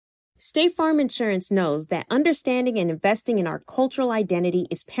State Farm Insurance knows that understanding and investing in our cultural identity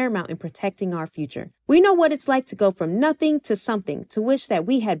is paramount in protecting our future. We know what it's like to go from nothing to something, to wish that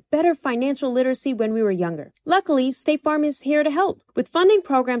we had better financial literacy when we were younger. Luckily, State Farm is here to help with funding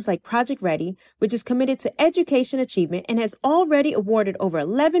programs like Project Ready, which is committed to education achievement and has already awarded over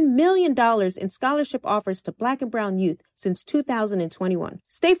 $11 million in scholarship offers to Black and brown youth since 2021.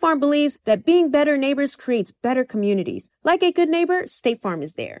 State Farm believes that being better neighbors creates better communities. Like a good neighbor, State Farm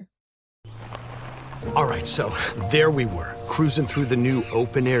is there. All right, so there we were, cruising through the new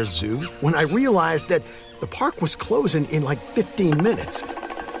open-air zoo, when I realized that the park was closing in like 15 minutes.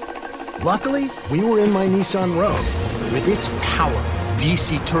 Luckily, we were in my Nissan Rogue. With its powerful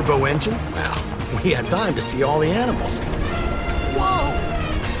VC turbo engine, well, we had time to see all the animals. Whoa!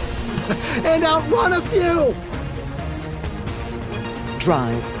 And outrun a few!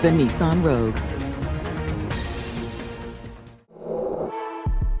 Drive the Nissan Rogue.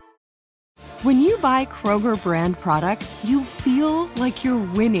 When you buy Kroger brand products, you feel like you're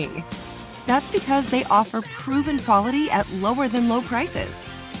winning. That's because they offer proven quality at lower than low prices.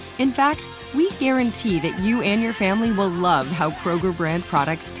 In fact, we guarantee that you and your family will love how Kroger brand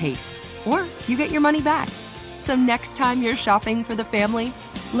products taste, or you get your money back. So next time you're shopping for the family,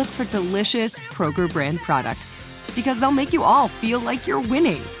 look for delicious Kroger brand products, because they'll make you all feel like you're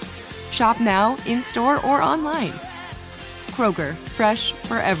winning. Shop now, in-store, or online. Kroger, fresh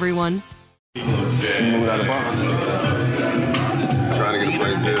for everyone. Moved out of bond. Trying to get a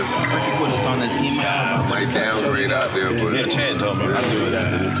place here. You put us on this email. Might downgrade out there, but yeah, Chad told me I'll do it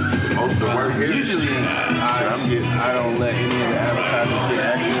after this. Most of the work here. Usually, I don't let any of the advertisers get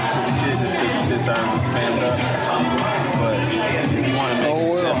access to the shit. Just because the shit's already spammed up. But if you want to make an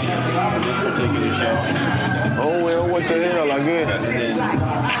exception for this particular show. Oh well, what the hell, I guess.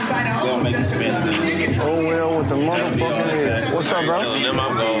 They'll make expenses. Oh well, what the motherfucking hell. What's up, bro? Them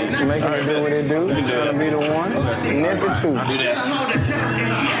I'm going. Make it do what it do. It's gonna be the one. And then the two. Do that.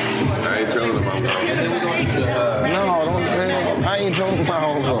 I ain't telling them I'm going. No, don't. I ain't told them I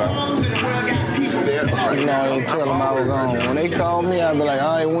was going. No, I ain't tell them I was gone. When they call me, I'll be like,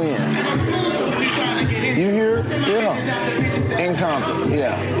 all right, when? You here? Yeah. In Compton,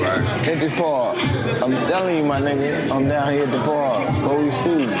 yeah. Right. At this park. I'm telling you, my nigga, I'm down here at the park. Go we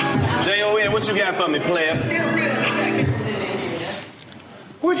see. J.O.N., what you got for me, player?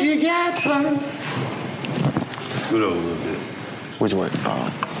 What you got for me? Scoot over a little bit. Which way?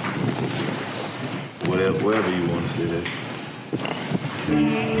 Wherever you want to sit at.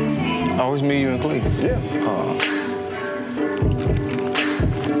 Oh, it's me, you, and Clayton. Yeah.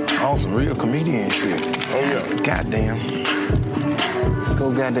 Oh, some real comedian shit. Oh, yeah. Goddamn. Let's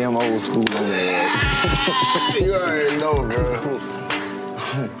go goddamn old school on that. You already know, bro.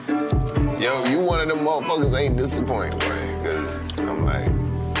 Yo, you one of them motherfuckers ain't disappointed, man. Because I'm like,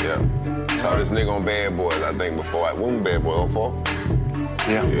 yeah. Saw this nigga on Bad Boys, I think, before. When was Bad Boys, 04?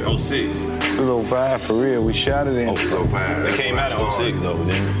 Yeah. 06. It was 05 for real. We shot it in 05. It came out in 06 though,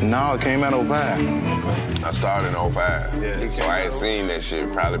 didn't it? No, it came out 05. Okay. I started in 05. Yeah. So I ain't seen that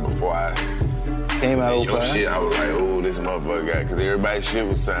shit probably before I came out 05. Your shit, I was like, oh, this motherfucker got, because everybody's shit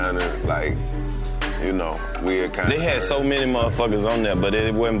was sounding like, you know, weird kind of. They had so many motherfuckers on there, but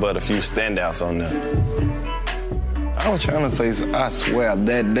it wasn't but a few standouts on there. I was trying to say, I swear,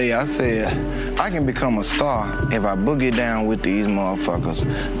 that day I said, I can become a star if I boogie down with these motherfuckers.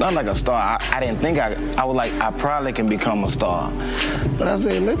 Not like a star. I didn't think I was like, I probably can become a star. But I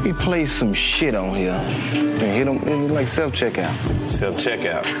said, let me play some shit on here. And hit them, it was like self-checkout.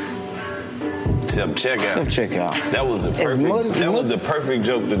 Self-checkout. That was the perfect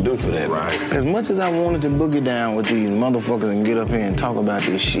joke to do for that. Right. As much as I wanted to boogie down with these motherfuckers and get up here and talk about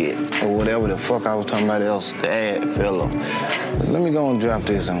this shit, or whatever the fuck I was talking about else, the ad fella. So let me go and drop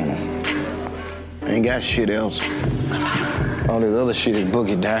this on them. I ain't got shit else. All this other shit is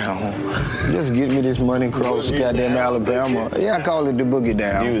boogie down. Just get me this money across goddamn Alabama. Yeah, I call it the boogie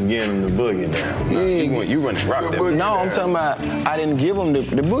down. You was getting them the boogie down. Yeah. You went to rock that. No, I'm talking about, I didn't give them the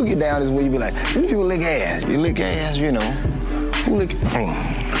boogie down is where you be like, you lick ass. You lick ass, you know. Who lick? Hello?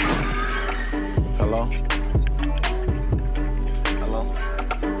 Hello?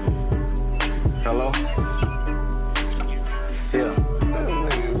 Hello? Yeah.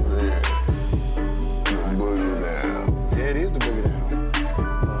 It is the boogie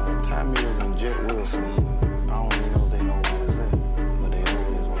down. Tommy Mills and Jet Wilson. I don't even know if they know where it's at, but they know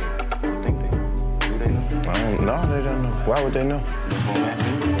where it's at. I think they know. Do they know? No, they don't know. Why would they know? That's what I'm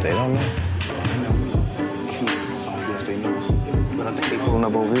asking. They don't know. So I guess they know. But I think they pulling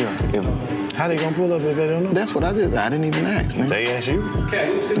up over here. How they gonna pull up if they don't know? That's what I didn't even ask, man. They asked you?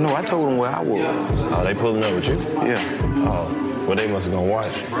 No, I told them where I was. Oh, they pulling up with you? Yeah. Oh. Well, they must have gonna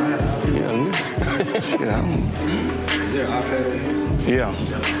watch. Yeah. Is there an iPad over here?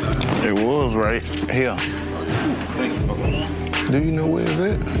 Yeah. It was right here. Thank you. Okay. Do you know where it's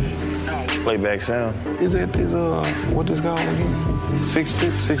at? Playback sound. Is that this, what this called again?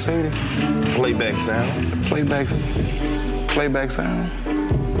 650, 680? Playback sounds. Playback sound?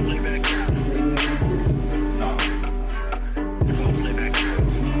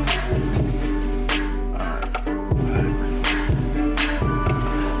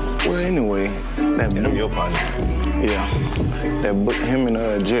 Well, anyway, that book, your partner. Yeah, that book, him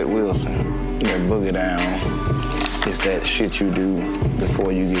and Jet Wilson, that Boogie Down, it's that shit you do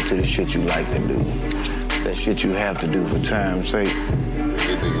before you get to the shit you like to do. That shit you have to do for time's sake.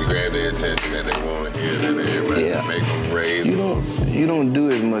 You grab their attention that they want to hear, that everybody make them raise. You don't do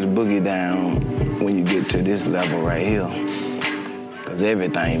as much Boogie Down when you get to this level right here, because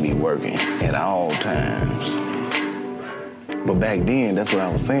everything be working at all times. But back then, that's what I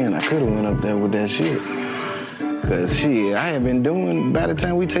was saying. I could have went up there with that shit. Cause shit, I had been doing, by the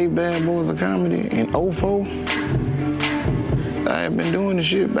time we taped Bad Boys of Comedy in 04, I had been doing the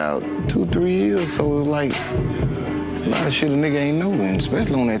shit about 2-3 years, so it was like, it's a lot of shit a nigga ain't knowing,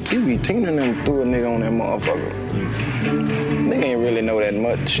 especially on that TV. Tina and them threw a nigga on that motherfucker. Nigga ain't really know that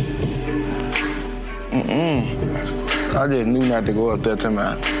much. I just knew not to go up there to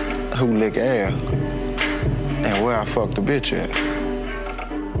my who lick ass and where I fucked the bitch at.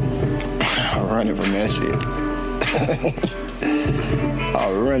 I'm running from that shit.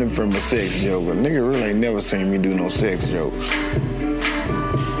 I'm running from a sex joke. A nigga really ain't never seen me do no sex jokes.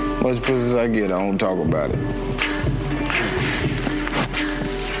 Much pussy I get, I don't talk about it.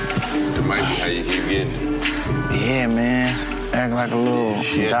 That might be how you keep getting. Yeah, man. Act like a little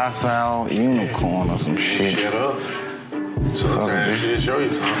docile unicorn or some shit. Shut up. Sometimes she'll show you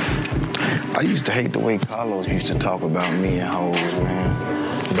something. I used to hate the way Karlous used to talk about me and hoes, man.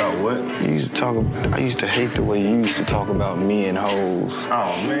 About what? I used to hate the way you used to talk about me and hoes.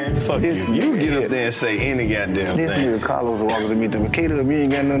 Oh, man, fuck you. You get up there and say any goddamn this thing. This nigga Karlous walking to me, Kate, you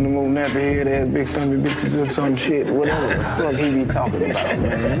ain't got nothing more nappy head ass, big stomach bitches or some shit, whatever the fuck he be talking about,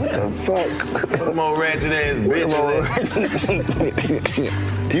 man. What the fuck? Them old ratchet ass bitches.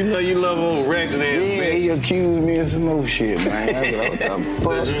 You know you love old ratchet ass bitches. Yeah, he accused me of some more shit, man. I was like, what the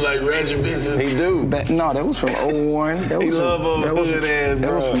fuck? Did you like ratchet bitches? He do. No, that was from 01. He love old hood ass, bro.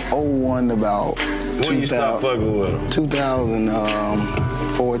 That was from 01 to about when you stop fucking with him?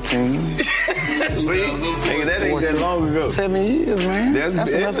 2014. See? Nigga, that ain't that long ago. 7 years, man. That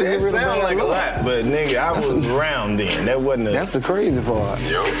sounds like a lot, but nigga, I was around then. That wasn't a... That's the crazy part.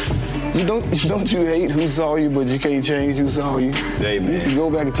 Yo. Don't you hate who saw you, but you can't change who saw you? Hey, man. You can go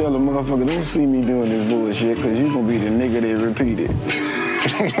back and tell the motherfucker, don't see me doing this bullshit, because you gonna be the nigga that repeat it.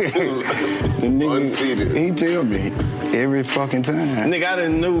 The nigga, he tell me every fucking time. Nigga, I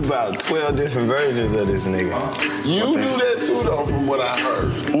done knew about 12 different versions of this nigga. You do that too, though, from what I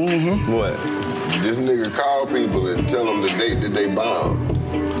heard. Mm-hmm. What? This nigga call people and tell them the date that they bombed.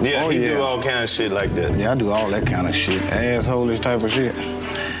 Yeah, he do all kind of shit like that. Yeah, I do all that kind of shit. Asshole-ish type of shit.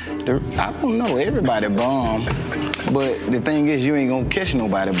 I don't know, everybody bomb. But the thing is, you ain't gonna catch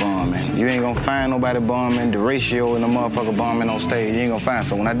nobody bombing. You ain't gonna find nobody bombing. The ratio in the motherfucker bombing on stage, you ain't gonna find.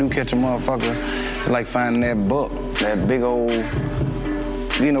 So when I do catch a motherfucker, it's like finding that buck, that big old,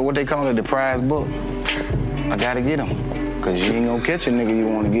 you know what they call it, the prize buck. I gotta get him. Cause you ain't gonna catch a nigga you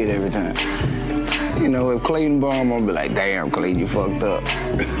wanna get every time. You know, if Clayton bomb, I'm gonna be like, damn, Clayton, you fucked up.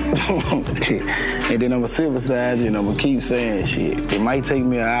 And then I'm gonna sit beside you and I'm gonna keep saying shit. It might take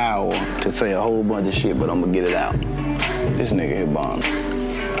me an hour to say a whole bunch of shit, but I'm gonna get it out. This nigga here bomb.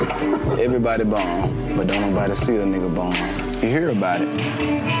 Everybody bomb, but don't nobody see a nigga bomb. You hear about it.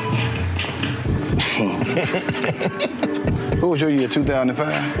 What was your year,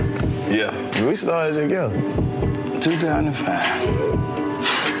 2005? Yeah, we started together. 2005.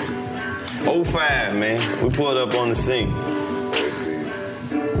 05, man. We pulled up on the scene.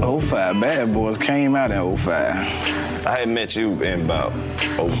 05, Bad Boys came out in 05. I had met you in about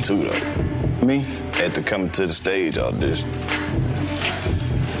 02, though. Me? At the Coming to the Stage audition.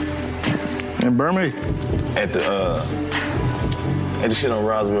 In Birmingham? At the shit on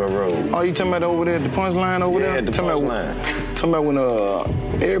Roswell Road. Oh, you talking about over there at the punchline over there? Yeah, at the punchline. Talking about when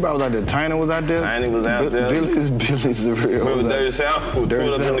everybody was out there. Tiny was out there. Tiny was out there. Billy's the real. Remember Dirty South? Who pulled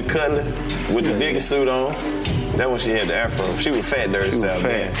up in the Cutlass with the Dickie suit on? That when she had the afro. She was fat, Dirty South.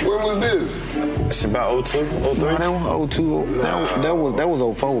 Fat. When was this? It's about 02, 03? No, that was 02. That was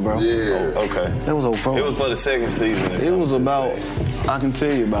 04, bro. Yeah. Oh, okay. That was 04. It was for the second season. It was about, I can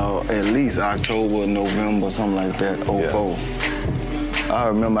tell you about at least October, November, something like that, 04. I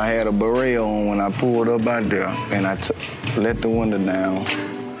remember I had a beret on when I pulled up out there, and I let the window down.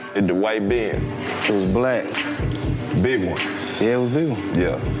 In the white Benz. It was black. Big one. Yeah, it was big one.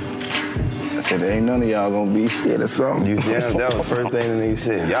 Yeah. I said, there ain't none of y'all gonna be shit or something. That was the first thing that he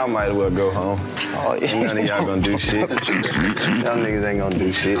said. Y'all might as well go home. Oh, yeah. Ain't none of y'all gonna do shit. Y'all niggas ain't gonna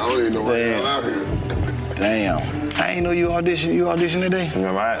do shit. I don't even know why y'all out here. Damn. I ain't know you auditioned today.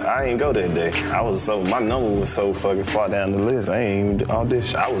 Remember, I ain't go that day. My number was so fucking far down the list. I ain't even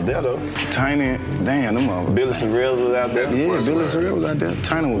audition. I was there though. Tiny, damn, them motherfuckers. Billy Sorrells was out there. Yeah, Billy Sorrells was out there.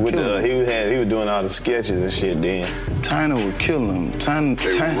 Tiny would kill him. He was doing all the sketches and shit then. Tiny would kill him.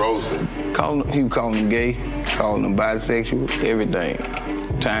 They was roasting. He was calling him gay, calling him bisexual, everything.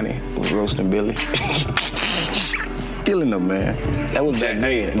 Tiny was roasting Billy. Killing him, man. That was back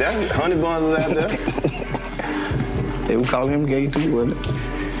then. That's Honey Buns was out there. They would call him gay too, wasn't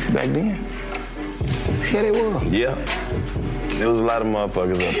it? Back then. Yeah, they were. Yeah. There was a lot of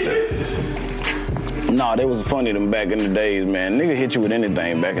motherfuckers up there. No, they was funny them back in the days, man. Nigga hit you with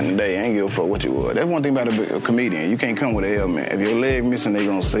anything back in the day. I ain't give a fuck what you were. That's one thing about a comedian. You can't come with a helmet. If your leg missing, they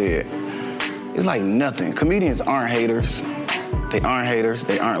gonna say it. It's like nothing. Comedians aren't haters. They aren't haters.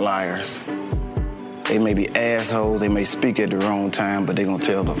 They aren't liars. They may be assholes. They may speak at the wrong time, but they gonna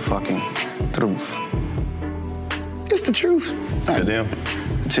tell the fucking truth. It's the truth. To them.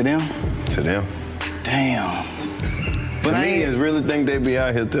 To them? To them. Damn. But Comedians really think they be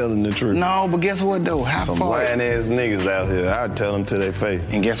out here telling the truth. No, but guess what though? How Some far? blind ass niggas out here. I'd tell them to their face.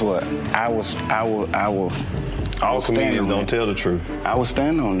 And guess what? I will. All comedians don't tell the truth. I will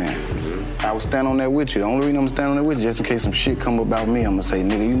stand on that. I will stand on that with you. The only reason I'm standing on that with you, just in case some shit come about me, I'm gonna say,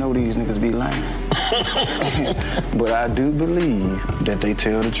 nigga, you know these niggas be lying. But I do believe that they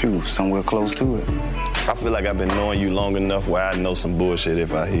tell the truth somewhere close to it. I feel like I've been knowing you long enough where I know some bullshit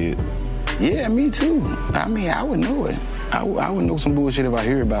if I hear it. Yeah, me too. I mean, I would know it. I would know some bullshit if I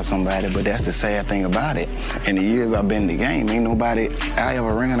hear about somebody, but that's the sad thing about it. In the years I've been in the game, ain't nobody I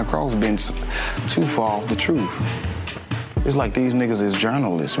ever ran across been too far off the truth. It's like these niggas is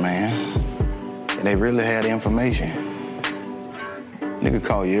journalists, man. And they really had the information. Nigga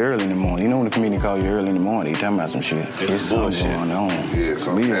call you early in the morning. You know when the comedian call you early in the morning, he talking about some shit. It's something going on. Yeah,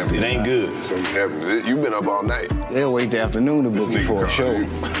 something happening. It ain't good. Something happening. You been up all night. They'll wait the afternoon to book you for a show. You.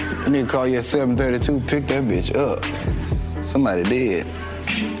 The nigga call you at 7:32, pick that bitch up. Somebody dead.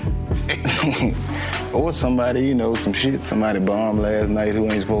 Or somebody, you know, some shit. Somebody bombed last night who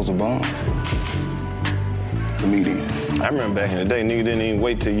ain't supposed to bomb. Comedians. I remember back in the day, nigga didn't even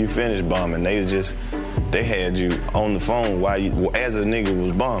wait till you finished bombing. They had you on the phone while as a nigga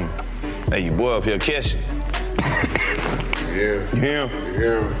was bombing. Hey, your boy up here catching. Yeah. You hear him? You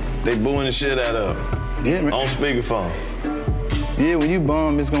hear him? They booing the shit out of him. Yeah, man. On speakerphone. Yeah, when you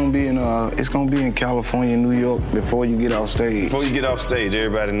bomb, it's gonna be in California, New York before you get off stage. Before you get off stage,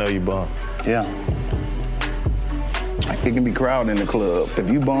 everybody know you bomb. Yeah. It can be crowded in the club.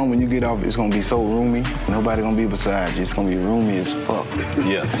 If you bomb when you get off, it's gonna be so roomy. Nobody gonna be beside you. It's gonna be roomy as fuck.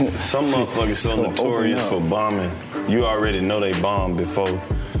 Yeah. Some motherfuckers so notorious for bombing. You already know they bombed before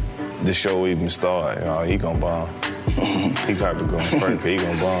the show even started. Oh, he gonna bomb. He probably going first, he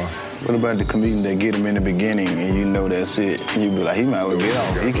gonna bomb. What about the comedian that get him in the beginning and you know that's it? You be like, he might well get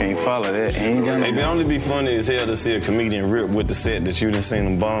off. He can't follow that. He ain't got no. It would only be funny as hell to see a comedian rip with the set that you done seen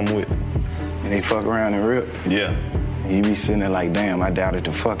him bomb with. And they fuck around and rip. Yeah. And you be sitting there like, damn, I doubted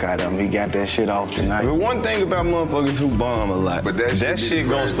the fuck out of him. He got that shit off tonight. But one thing about motherfuckers who bomb a lot, but that shit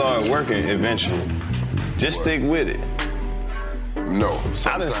gonna start working eventually. Just stick with it. No,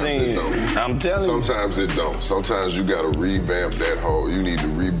 sometimes it don't. I'm telling you. Sometimes it don't. Sometimes you gotta revamp that whole, you need to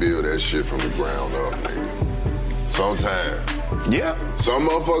rebuild that shit from the ground up, nigga. Sometimes. Yeah. Some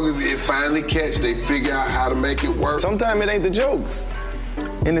motherfuckers, it finally catch, they figure out how to make it work. Sometimes it ain't the jokes.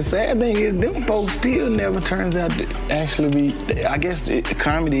 And the sad thing is, them folks still never turns out to actually be, I guess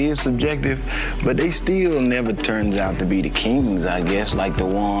comedy is subjective, but they still never turns out to be the kings, I guess, like the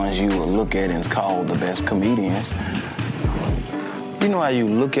ones you would look at and call the best comedians. You know how you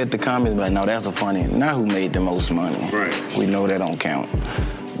look at the comedy like, no, that's a funny, not who made the most money. Right. We know that don't count.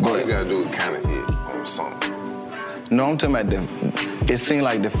 All you gotta do is kind of hit on something. No, I'm talking about it seems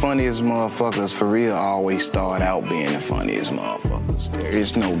like the funniest motherfuckers for real always start out being the funniest motherfuckers. There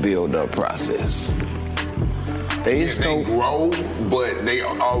is no build-up process. They grow, but they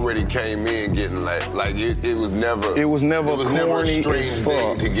already came in getting like it was never. It was never a corny strange as thing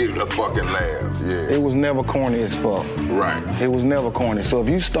fuck. to get a fucking laugh. Yeah. It was never corny as fuck. Right. It was never corny. So if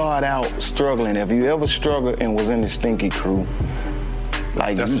you start out struggling, if you ever struggled and was in the stinky crew,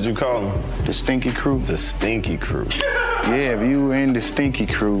 like that's what you call them. The stinky crew. The stinky crew. Yeah, if you were in the stinky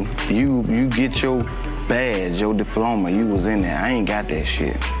crew, you get your badge, your diploma, you was in there. I ain't got that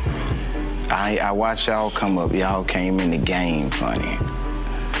shit. I watched y'all come up. Y'all came in the game funny.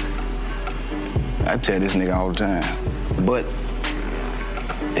 I tell this nigga all the time. But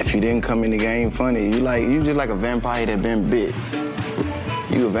if you didn't come in the game funny, you just like a vampire that been bit.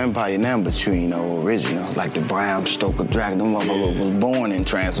 You a vampire now, but you ain't no original. Like the Bram Stoker Dragon, them motherfuckers was born in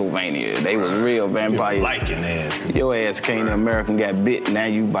Transylvania. They was real vampires. Liking ass. Your ass came to America and got bit, now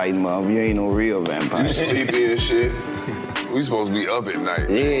you biting up. You ain't no real vampire. You sleepy as shit. We supposed to be up at night.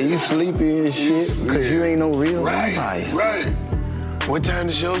 Yeah, you sleepy as shit, because you ain't no real vampire. Right. What time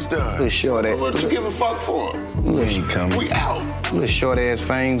the show start? Little short ass. What you give a fuck for? We out. Little short ass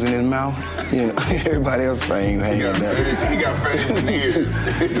fangs in his mouth. You know, everybody else fangs hanging down. He got fangs in his ears.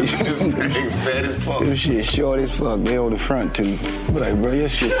 His fangs fat as fuck. This shit short as fuck. They on the front too. But like, bro, your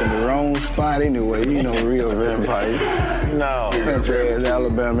shit's in the wrong spot anyway. You know, real vampire. No. Country ass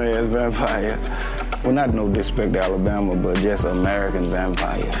Alabama ass vampire. Well, not no disrespect to Alabama, but just American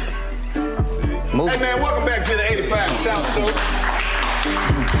vampire. Hey man, welcome back to the 85 South Show.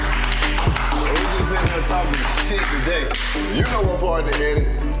 We just in here talking shit today. You know what part to edit?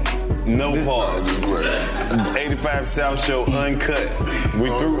 No part. 85 South Show uncut. We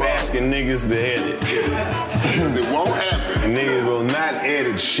through asking niggas to edit. Because it won't happen. Niggas will not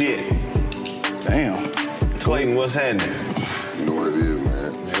edit shit. Damn. Clayton, what's happening? You know what it is,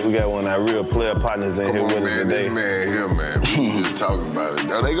 man. We got one of our real player partners in here with us today. This man here, man. We just talking about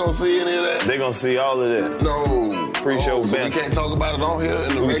it. Are they gonna see any of that? They gonna see all of that. No. Pre-show so we can't talk about it on here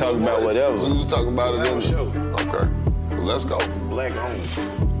in the We can talk about whatever. So we talking about it in the show. Okay. Well, let's go. Black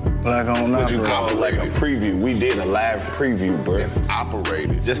owned. Black owned. What you call it, like a preview. We did a live preview, bro.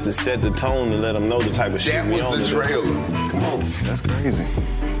 Operated. Just to set the tone and let them know the type of shit we on. That was the trailer. Come on. That's crazy.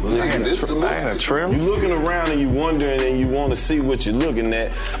 I had a trailer. You looking around and you wondering and you want to see what you're looking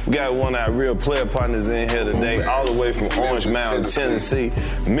at. We got one of our real player partners in here today, all the way from Orange Mountain, Tennessee,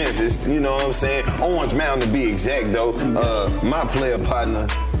 Memphis. You know what I'm saying? Orange Mountain to be exact, though. My player partner.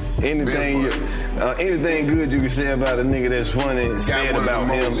 Anything good you can say about a nigga that's funny, say it about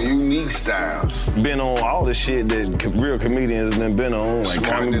him. Unique styles. Been on all the shit that real comedians have been on, like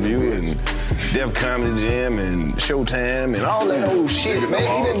Comedy View and Def Comedy Jam and Showtime and all that old shit, man.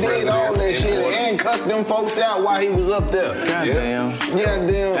 He done did all that shit and cussed them folks out while he was up there. Goddamn.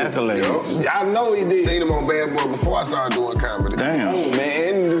 Goddamn. Accolades. I know he did. Seen him on Bad Boy before I started doing comedy. Damn. Oh,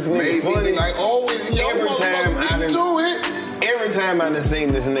 man, and this nigga funny. Like, oh, it's your motherfuckers into it. Every time I done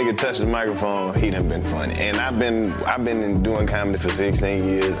seen this nigga touch the microphone, he done been funny. And I've been doing comedy for 16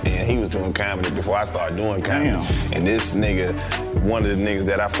 years, and he was doing comedy before I started doing comedy. Damn. And this nigga, one of the niggas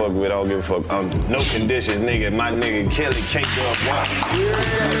that I fuck with, I don't give a fuck. No conditions, nigga. My nigga Kelly caked up. Yeah,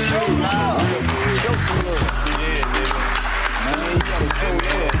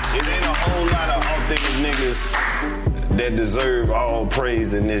 nigga. It ain't a whole lot of authentic niggas that deserve all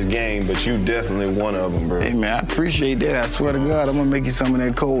praise in this game, but you definitely one of them, bro. Hey, man, I appreciate that. I swear to God, I'm gonna make you some of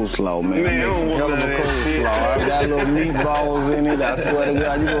that coleslaw, man. Man, I make some hell of a coleslaw. I got little meatballs in it. I swear to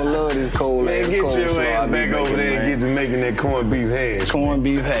God, you gonna love this cold ass Man, get coleslaw. your ass back over there and get to making that corned beef hash. Corned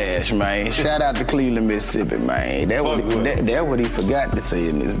beef hash, man. Shout out to Cleveland, Mississippi, man. That what he forgot to say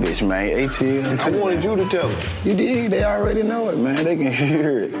in this bitch, man. ATL. I wanted you to tell them. You did. They already know it, man. They can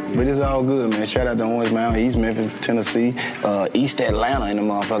hear it. But it's all good, man. Shout out to Orange Mountain, East Memphis, Tennessee, East Atlanta, and the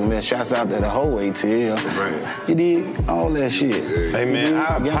motherfucking man. Shouts out to the whole ATL. Right. You did all that shit. Hey, man,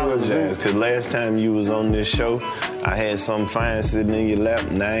 I apologize, because last time you was on this show, I had something fine sitting in your lap,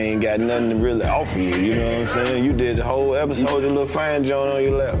 and I ain't got nothing to really offer you. You know what I'm saying? You did the whole episode, your little fine joint on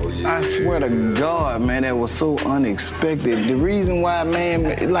your lap. I swear to God, man, that was so unexpected. The reason why,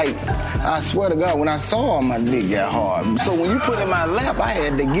 man, like, I swear to God, when I saw my dick got hard. So when you put it in my lap, I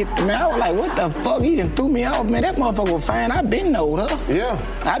had to get, man, I was like, what the fuck? He done threw me off, man. That motherfucker was fine. I been knowed her. Yeah.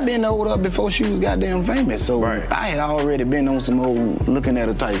 I been knowed her before she was goddamn famous. So I had already been on some old looking at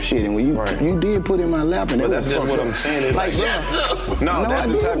her type shit. And when you did put it in my lap, and that's just what I'm saying. Like, no,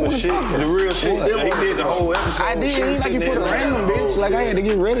 that's the type of shit, the real shit. He did the whole episode. I did. Ain't like you put a random bitch. Like I had to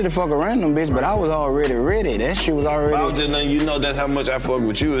get ready to fuck a random bitch, but I was already ready. That shit was already. I was just letting you know that's how much I fuck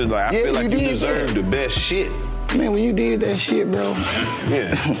with you. It's like I feel like you deserve the best shit. Man, when you did that shit, bro.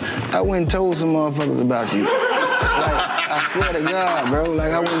 Yeah. I went and told some motherfuckers about you. Like, I swear to God, bro.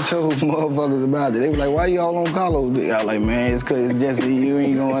 Like, I went and told motherfuckers about it. They was like, why you all on Karlous? I was like, man, it's because it's just you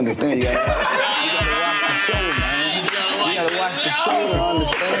ain't gonna understand. You gotta watch the show, man. You gotta watch the show to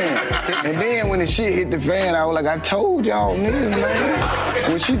understand. And then when the shit hit the fan, I was like, I told y'all niggas, man.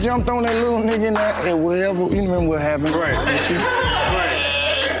 When she jumped on that little nigga in that, and whatever, you remember what happened? Right.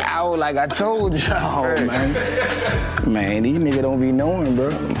 I was like I told y'all, man. Man, these niggas don't be knowing, bro.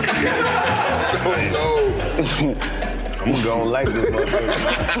 No. I'm gonna go like this motherfucker.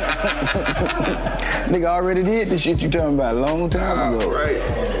 Nigga already did the shit you talking about a long time ago.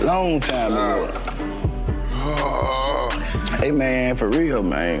 Right. Long time ago. Hey, man, for real,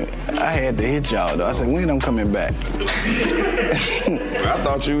 man. I had to hit y'all, though. I said, when I'm coming back? I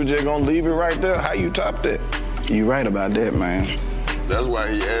thought you were just gonna leave it right there. How you topped it? You right about that, man. That's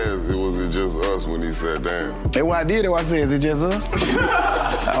why he asked, was it just us when he sat down? That's why I did it. Why I said, is it just us?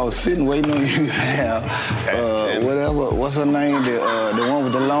 I was sitting waiting on you to have, whatever, what's her name? The one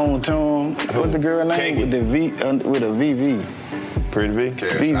with the long tongue. What's the girl name? With the V, with a VV. Pretty V?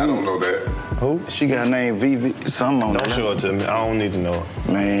 VV. I don't know that. Who? She got her name VV. Something on Don't that. show it to me. I don't need to know.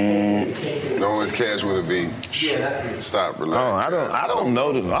 Man. No, it's Cash with a V. Stop, relax. I don't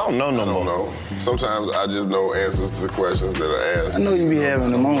know no more. No. Sometimes I just know answers to questions that are asked. I know you be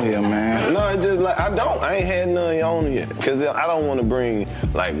having them on here, man. No, it's just like, I ain't had none on yet. Because I don't want to bring,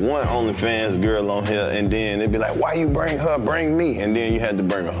 like, one OnlyFans girl on here, and then they be like, why you bring her, bring me? And then you had to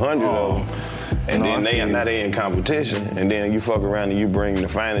bring 100 of them. And then they in competition, and then you fuck around and you bring the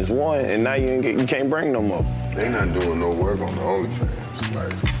finest one, and now you can't bring no more. They not doing no work on the OnlyFans.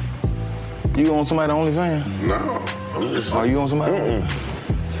 Like, You on somebody OnlyFans? no, I'm just. Are you on somebody?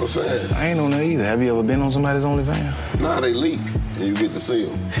 What's that? I ain't on that either. Have you ever been on somebody's OnlyFans? Nah, they leak, and you get to see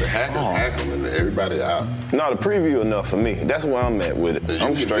them. The hackers hack them, and everybody out. No, the preview enough for me. That's where I'm at with it. You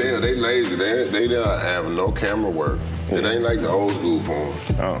I'm can straight. tell they lazy. They don't have no camera work. It ain't like the old school porn.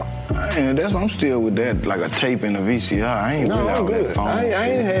 Oh. That's why I'm still with that, like a tape and a VCR. I ain't No, really I'm out with good. that phone.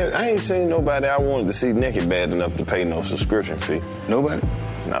 I ain't seen nobody I wanted to see naked bad enough to pay no subscription fee. Nobody?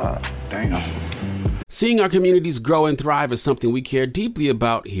 Nah. Damn. Seeing our communities grow and thrive is something we care deeply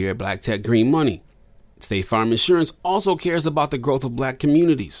about here at Black Tech Green Money. State Farm Insurance also cares about the growth of Black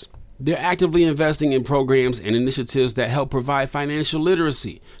communities. They're actively investing in programs and initiatives that help provide financial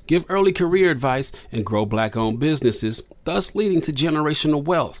literacy, give early career advice, and grow Black-owned businesses, thus leading to generational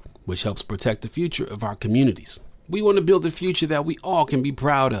wealth, which helps protect the future of our communities. We want to build a future that we all can be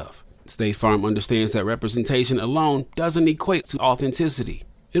proud of. State Farm understands that representation alone doesn't equate to authenticity.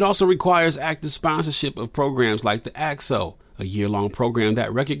 It also requires active sponsorship of programs like the AXO, a year-long program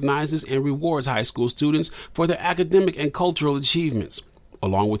that recognizes and rewards high school students for their academic and cultural achievements,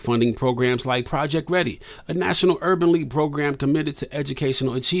 along with funding programs like Project Ready, a National Urban League program committed to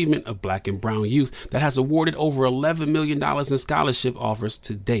educational achievement of Black and brown youth that has awarded over $11 million in scholarship offers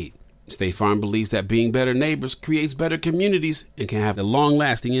to date. State Farm believes that being better neighbors creates better communities and can have a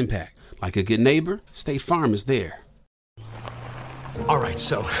long-lasting impact. Like a good neighbor, State Farm is there. All right,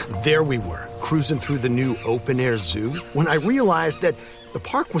 so there we were, cruising through the new open-air zoo, when I realized that the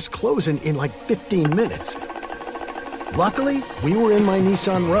park was closing in like 15 minutes. Luckily, we were in my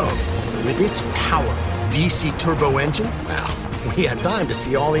Nissan Rogue. With its powerful VC turbo engine, well, we had time to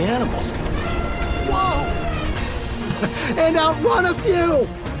see all the animals. Whoa! And outrun a few!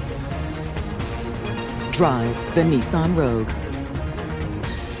 Drive the Nissan Rogue.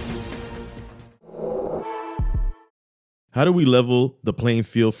 How do we level the playing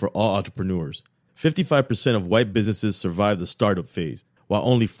field for all entrepreneurs? 55% of white businesses survive the startup phase, while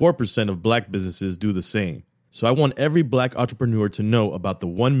only 4% of Black businesses do the same. So I want every Black entrepreneur to know about the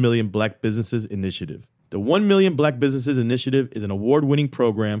 1 Million Black Businesses Initiative. The 1 Million Black Businesses Initiative is an award-winning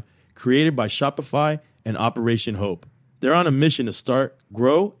program created by Shopify and Operation Hope. They're on a mission to start,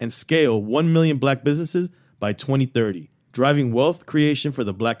 grow, and scale 1 million Black businesses by 2030, driving wealth creation for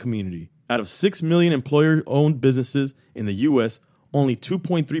the Black community. Out of 6 million employer-owned businesses in the U.S., only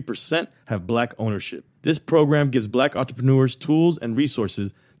 2.3% have Black ownership. This program gives Black entrepreneurs tools and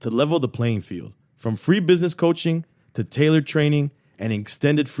resources to level the playing field, from free business coaching to tailored training and an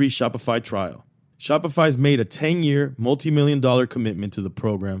extended free Shopify trial. Shopify's made a 10-year, multi-million-dollar commitment to the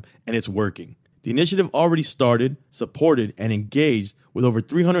program, and it's working. The initiative already started, supported, and engaged with over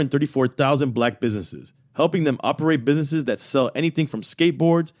 334,000 Black businesses, helping them operate businesses that sell anything from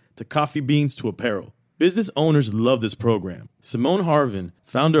skateboards to coffee beans to apparel. Business owners love this program. Simone Harvin,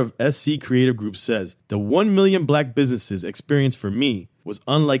 founder of SC Creative Group, says, "The 1 million Black businesses experience for me was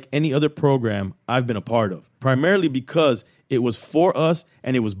unlike any other program I've been a part of, primarily because it was for us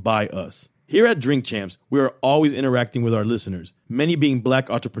and it was by us." Here at Drink Champs, we are always interacting with our listeners, many being Black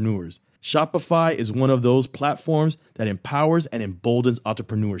entrepreneurs. Shopify is one of those platforms that empowers and emboldens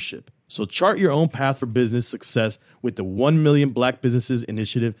entrepreneurship. So chart your own path for business success with the 1 Million Black Businesses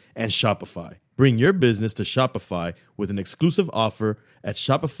Initiative and Shopify. Bring your business to Shopify with an exclusive offer at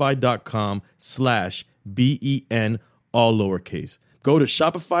shopify.com/BEN, all lowercase. Go to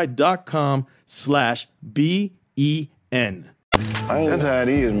shopify.com/BEN. That's how it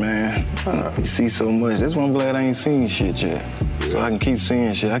is, man. You see so much. That's why I'm glad I ain't seen shit yet. So I can keep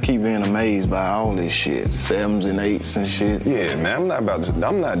seeing shit. I keep being amazed by all this shit. 7s and 8s and shit. Yeah, man,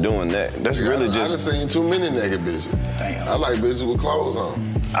 I'm not doing that. That's really I just... done seen too many naked bitches. Damn. I like bitches with clothes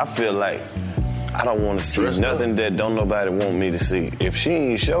on. I feel like I don't want to see nothing that don't nobody want me to see. If she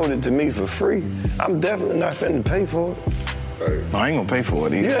ain't showed it to me for free, I'm definitely not finna pay for it. No, I ain't gonna pay for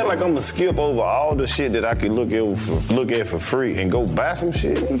it either. Yeah, like I'm gonna skip over all the shit that I could look at for free and go buy some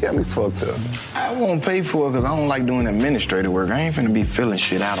shit. You got me fucked up. I won't pay for it because I don't like doing administrative work. I ain't finna be filling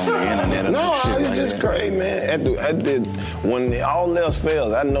shit out on the internet or No, shit it's like just that. crazy, man. When all else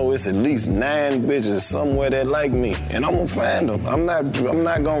fails, I know it's at least 9 bitches somewhere that like me, and I'm gonna find them. I'm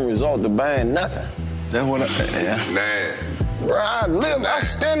not gonna resort to buying nothing. That's what yeah. 9. Bro, I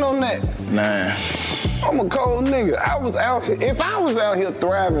stand on that. 9. I'm a cold nigga. I was out here. If I was out here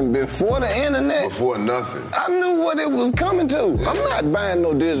thriving before the internet, Before nothing. I knew what it was coming to. I'm not buying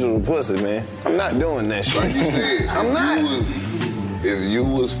no digital pussy, man. I'm not doing that shit. Like you said, I'm not. If you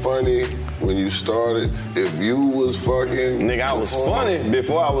was funny when you started, if you was fucking... Nigga, I was funny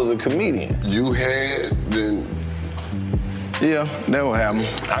before I was a comedian. You had, then... Yeah, that will happen.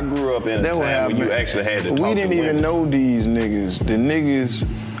 I grew up in a time when you actually had to talk to We didn't even women. know these niggas. The niggas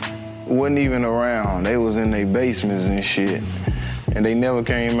wasn't even around. They was in their basements and shit. And they never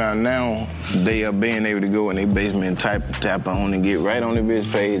came out. Now they are being able to go in their basement and tap on and get right on the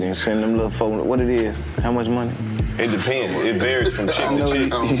bitch page and send them little folks. What it is? How much money? It depends. It varies from chick to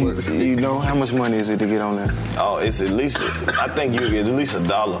chick. You know how much money is it to get on there? Oh, it's at least, I think you get at least $1.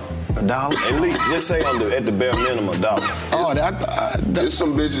 $1? At least, just say at the bare minimum $1. Oh, there's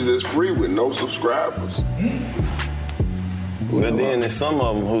some bitches that's free with no subscribers. But then there's some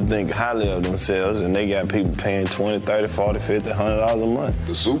of them who think highly of themselves and they got people paying $20, $30, $40, $50, $100 a month.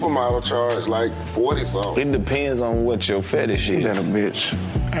 The supermodel charge like 40 something. It depends on what your fetish is. You got a bitch.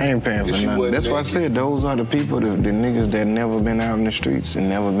 I ain't paying for nothing. That's why I said those are the people, the niggas that never been out in the streets and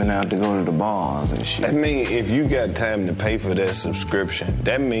never been out to go to the bars and shit. I mean, if you got time to pay for that subscription,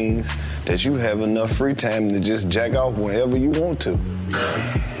 that means that you have enough free time to just jack off whenever you want to.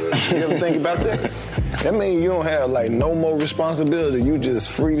 You ever think about that? That means you don't have like no more responsibility. You just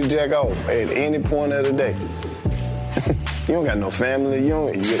free to jack off at any point of the day. You don't got no family. You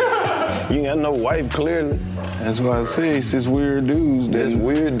ain't got no wife, clearly. That's why I say it's just weird dudes. Just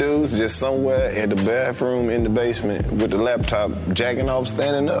weird dudes just somewhere at the bathroom in the basement with the laptop jacking off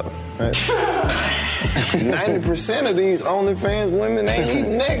standing up. Right? 90% of these OnlyFans women ain't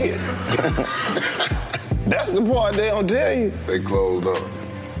even naked. That's the part they don't tell you. They closed up.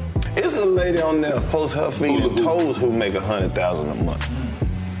 It's a lady on there posts her feet and toes who make $100,000 a month.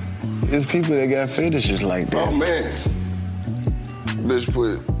 There's people that got fetishes like that. Oh man, bitch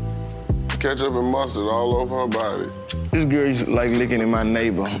put ketchup and mustard all over her body. This girl used to like licking at my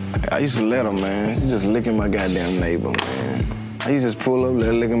neighbor. I used to let her, man. She just licking my goddamn neighbor, man. I used to just pull up, let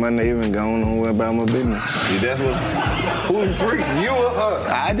her lick at my neighbor and go on about my business. See, that's what... Who's freak, you or her?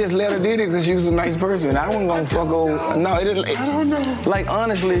 I just let her did it because she was a nice person. I wasn't gonna fuck over... No, I don't know. Like,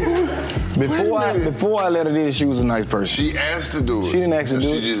 honestly, before I let her did it, she was a nice person. She asked to do it. She didn't ask to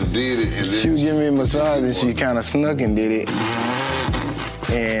do it. She just did it. And then she was giving me a massage and she kind of snuck and did it.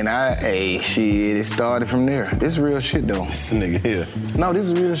 And shit, it started from there. This is real shit, though. This nigga here. No, this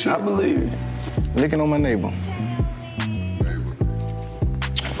is real shit. I believe it. Licking on my neighbor.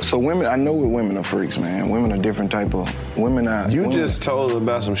 So women, I know what women are freaks, man. Women are different type of women. You just told her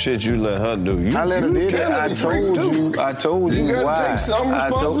about some shit you let her do. I let her do that. I told you gotta why. take some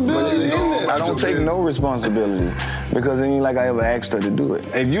responsibility. I don't take no responsibility because it ain't like I ever asked her to do it.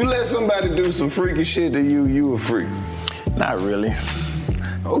 If you let somebody do some freaky shit to you, you a freak. Not really.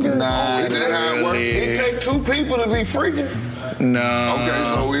 Okay. Nah, Is that how it works? It take 2 people to be freaking. No. Okay,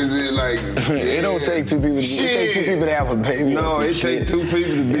 so is it like... It don't take 2 people. It take 2 people to have a baby. No, it take 2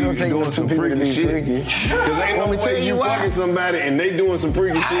 people to be doing some freaky shit. Because ain't no way you fucking somebody and they doing some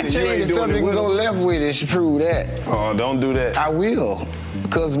freaky shit and you ain't doing it with them. Something go left with it should prove that. Oh, don't do that. I will.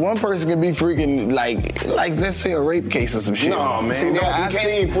 Because one person can be freaking like let's say a rape case or some shit. No, man. You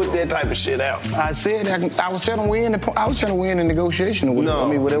can't even put that type of shit out. I said I was trying to win the negotiation or whatever. No, I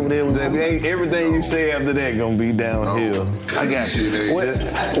mean, whatever they were doing. Everything you say after that gonna be downhill. I got you.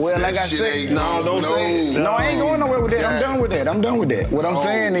 Well, like I said, don't say it. No, I ain't going nowhere with that. I'm done with that. What I'm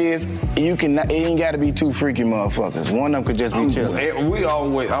saying is, it ain't got to be 2 freaky motherfuckers. One of them could just be chilling.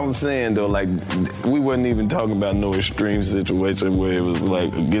 I'm saying though, like we wasn't even talking about no extreme situation where it was like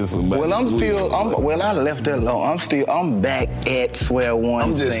like get somebody. Well, I left that alone. I'm back at square one.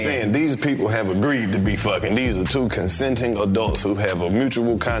 I'm just saying, these people have agreed to be fucking. These are two consenting adults who have a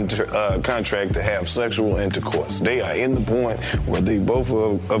mutual contract to have sexual intercourse. They are in the point where they both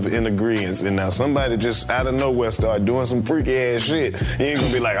are in agreement. And now somebody just out of nowhere start doing some freaky ass shit. You ain't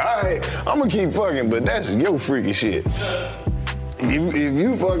gonna be like, all right, I'm gonna keep fucking, but that's your freaky shit. If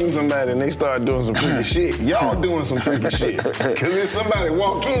you fucking somebody and they start doing some freaky shit, y'all doing some freaky shit. Because if somebody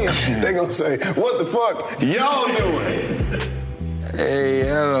walk in, they gonna say, what the fuck y'all doing?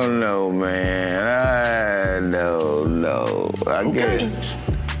 Hey, I don't know, man. I don't know. I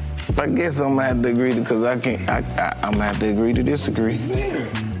guess I'm gonna have to agree because I'm gonna have to agree to disagree.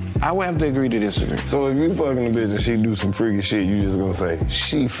 I would have to agree to disagree. So if you fucking a bitch and she do some freaky shit, you just gonna say,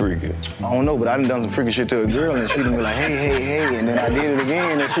 she freaky? I don't know, but I done some freaky shit to a girl and she done be like, hey, and then I did it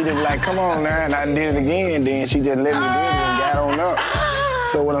again and she done be like, come on now, and I did it again, and then she just let me do it and got on up.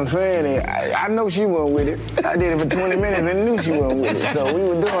 So what I'm saying is, I know she wasn't with it. I did it for 20 minutes and knew she wasn't with it, so we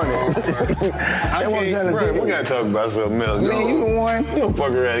were doing it. We gotta talk about something else. Man, you the one. You don't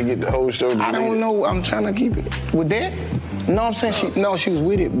fuck around and get the whole show deleted. I don't know, I'm trying to keep it. With that? No, I'm saying she was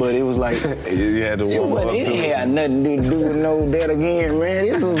with it, but it was like you had to warm up to it. It had nothing to do with no that again, man.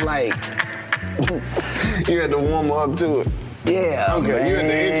 This was like you had to warm up to it. Yeah, okay. Man. You had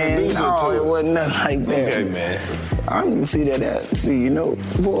to introduce her to it. It wasn't nothing like that. Okay, man. I didn't see that. See, you know,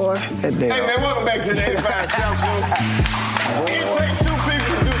 boy, that day. Hey, man, welcome back to the 85 South Show. It take two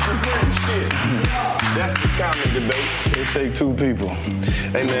people to do some freaky shit. That's the common debate. It take two people.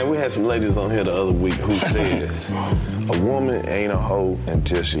 Hey, man, we had some ladies on here the other week who says a woman ain't a hoe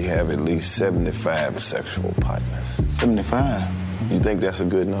until she have at least 75 sexual partners. 75? You think that's a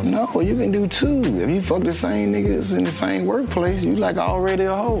good number? No, you can do two. If you fuck the same niggas in the same workplace, you like already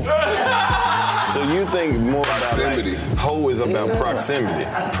a hoe. So you think more proximity. About like, hoe is about proximity?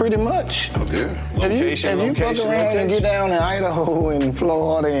 Pretty much. Okay. If you fuck around and get down in Idaho and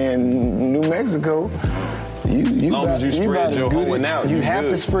Florida and New Mexico, long as you spread your hoeing out, you have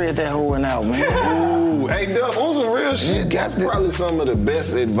to spread that hoeing out, man. Ooh, hey, Dubb, on some real shit, that's probably some of the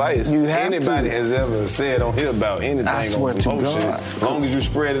best advice anybody has ever said on here about anything on some hoe shit. As long as you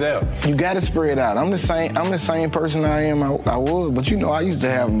spread it out. You got to spread it out. I'm the same person I was, but you know, I used to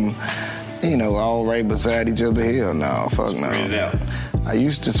have them, you know, all right beside each other. Hell no, fuck no. Spread it out. I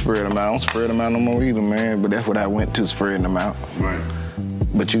used to spread them out. I don't spread them out no more either, man, but that's what I went to, spreading them out. Right.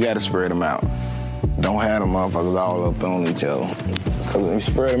 But you got to spread them out. Don't have them motherfuckers all up on each other. Because when you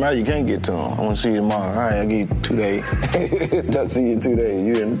spread them out, you can't get to them. I want to see you tomorrow. All right, I'll give you 2 days. I'll see you in 2 days.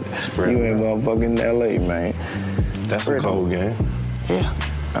 You ain't motherfucking L.A., man. That's a cold game. Yeah.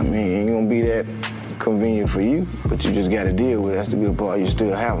 I mean, it ain't going to be that convenient for you, but you just got to deal with it. That's the good part. You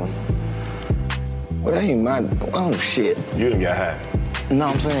still have them. Well, that ain't my... Oh, shit. You done got high. No,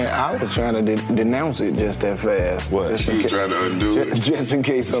 I'm saying I was trying to denounce it just that fast. What? Just you was trying to undo it? Just in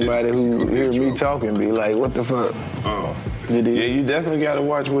case somebody who hear me talking be like, what the fuck? Oh. Yeah, you definitely got to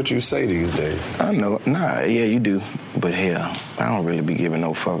watch what you say these days. I know. Nah, yeah, you do. But hell, I don't really be giving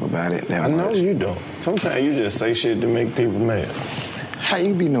no fuck about it that much. I know you don't. Sometimes you just say shit to make people mad. How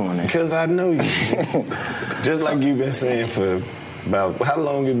you be knowing that? Because I know you. Just like you been saying for about, how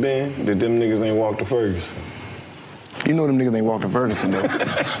long it been that them niggas ain't walked to Ferguson? You know them niggas ain't walked to Ferguson, though.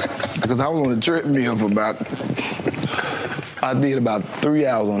 Because I was on the treadmill for I did about 3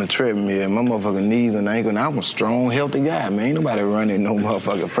 hours on the treadmill. My motherfucking knees and ankle, and I'm a strong, healthy guy, man. Ain't nobody running no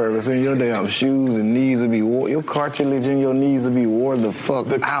motherfucking Ferguson. Your damn shoes and knees will be wore. Your cartilage in your knees will be wore the fuck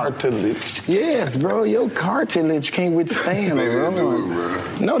out. Cartilage? Yes, bro. Your cartilage can't withstand They a didn't run. do it,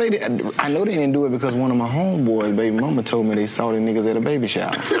 bro. No, they didn't. I know they didn't do it because one of my homeboys, baby mama, told me they saw the niggas at a baby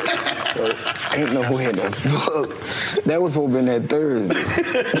shower. So, ain't no way in the fuck. That was supposed to be that Thursday.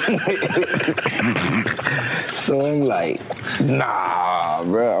 So I'm like, nah,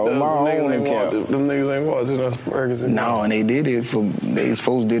 bro. On my own account. Them niggas ain't watching us Ferguson. No, and they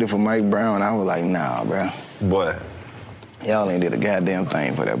supposed to did it for Mike Brown. I was like, nah, bro. Boy. Y'all ain't did a goddamn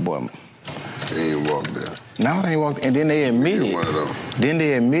thing for that boy. They ain't walked there. No, they ain't walked. And then they admitted it. Then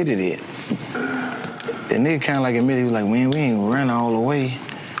they admitted it. The nigga kind of like admitted, he was like, man, we ain't run all the way.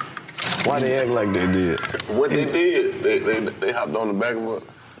 Why they act like they did? What they did? They hopped on the back of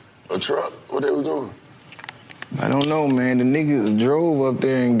a truck. What they was doing? I don't know, man. The niggas drove up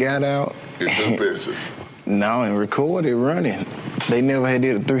there and got out. It took pictures. No, and recorded running. They never had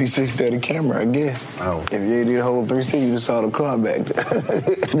did a 360 of the camera, I guess. Oh. If you did a whole 360, you just saw the car back there.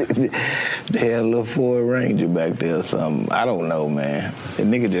 They had a little Ford Ranger back there or something. I don't know, man. The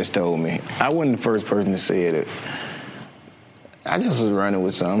nigga just told me. I wasn't the first person to say it. I just was running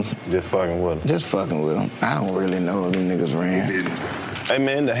with something. Just fucking with them. Just fucking with them. I don't really know if them niggas ran. They didn't. Hey,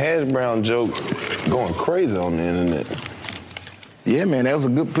 man, the hash brown joke going crazy on the internet. Yeah, man, that was a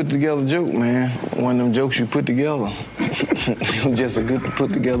good put-together joke, man. One of them jokes you put together. It was just a good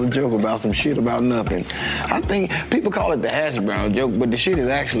put-together joke about some shit about nothing. I think people call it the hash brown joke, but the shit is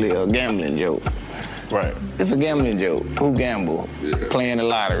actually a gambling joke. Right. It's a gambling joke. Who gamble? Playing the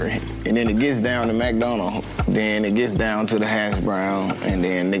lottery. And then it gets down to McDonald's. Then it gets down to the hash brown. And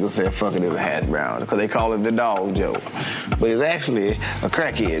then niggas say, fuck it, it's a hash brown. Because they call it the dog joke. But it's actually a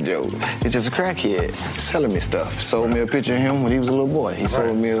crackhead joke. It's just a crackhead selling me stuff. Sold me a picture of him when he was a little boy. He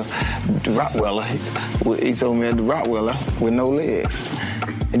sold me a Rottweiler. He sold me a Rottweiler with no legs.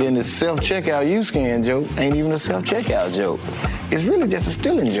 And then the self-checkout U-scan joke ain't even a self-checkout joke. It's really just a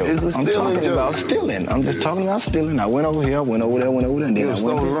stealing joke. It's a stealing I'm talking joke. about stealing. I'm just talking about stealing. I went over here, went over there, and then I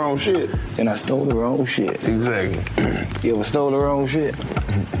stole the wrong shit. And I stole the wrong shit. Exactly. You ever stole the wrong shit?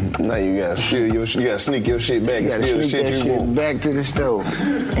 Now you gotta steal your shit. You gotta sneak your shit back and steal the shit you want. Back to the store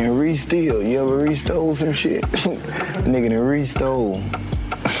and re-steal. You ever re-stole some shit? Nigga done re-stole.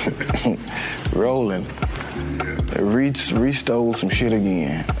 Rolling. Restole some shit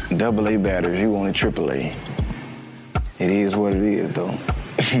again. AA batteries, you wanted AAA. It is what it is, though.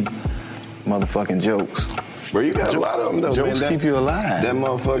 Motherfucking jokes. Bro, you got a lot of them, though, jokes man. Keep you alive. That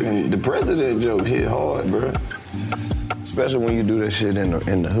motherfucking, the president joke hit hard, bro. Especially when you do that shit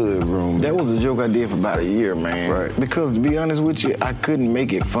in the hood room. That was a joke I did for about a year, man. Right. Because to be honest with you, I couldn't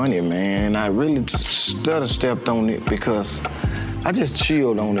make it funny, man. I really stepped on it because I just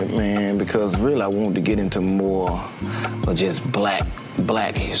chilled on it, man, because really I wanted to get into more of just black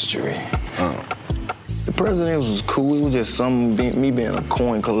history. The president was cool. It was just me being a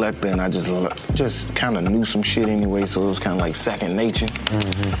coin collector, and I just kind of knew some shit anyway, so it was kind of like second nature.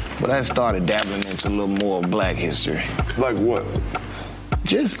 Mm-hmm. But I started dabbling into a little more black history. Like what?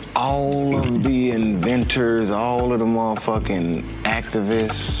 Just all of the inventors, all of the motherfucking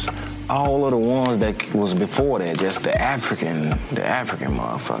activists, all of the ones that was before that, just the African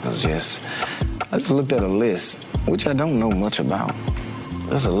motherfuckers. I just looked at a list, which I don't know much about.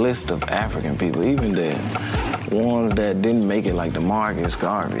 There's a list of African people, even the ones that didn't make it, like the Marcus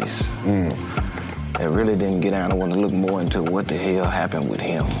Garveys, that really didn't get out. I want to look more into what the hell happened with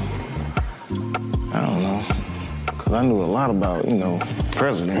him. I don't know, because I knew a lot about,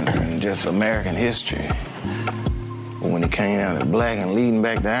 presidents and just American history. But when it came down to black and leading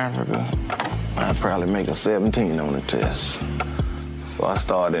back to Africa, I'd probably make a 17 on the test. So I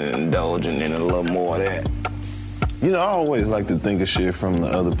started indulging in a little more of that. I always like to think of shit from the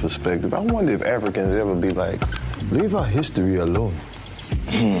other perspective. I wonder if Africans ever be like, leave our history alone.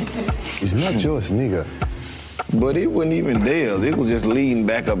 It's not yours, nigga. But it wasn't even there. It was just leading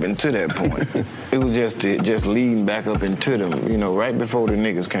back up into that point. It was just leading back up into them, right before the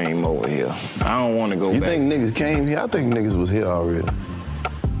niggas came over here. I don't want to go back. You think niggas came here? I think niggas was here already.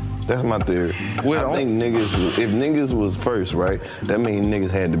 That's my theory. I think if niggas was first, right, that means niggas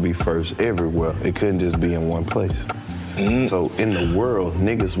had to be first everywhere. It couldn't just be in one place. So in the world,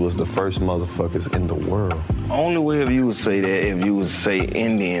 niggas was the first motherfuckers in the world. Only way if you would say that, if you would say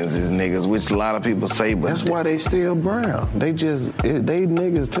Indians is niggas, which a lot of people say, but that's why they still brown. They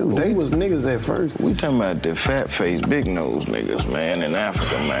niggas too. They was niggas at first. We talking about the fat face, big nose niggas, man, in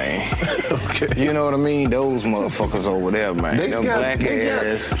Africa, man. Okay. You know what I mean? Those motherfuckers over there, man. Them black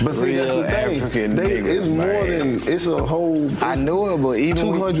ass, but see, real African niggas, it's more than, it's a whole, I know it, but even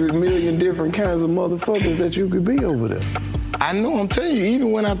 200 million different kinds of motherfuckers that you could be over there. I know, I'm telling you,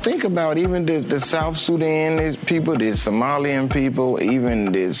 even when I think about even the South Sudan people, the Somalian people,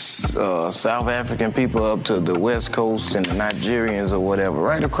 even this South African people up to the West Coast and the Nigerians or whatever,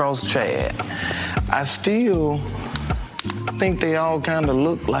 right across Chad, I still think they all kind of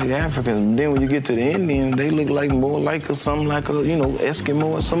look like Africans. Then when you get to the Indians, they look like more like something like a, Eskimo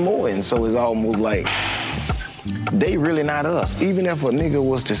or Samoan. So it's almost like they really not us. Even if a nigga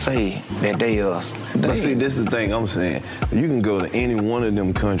was to say that they us. But see, this is the thing I'm saying. You can go to any one of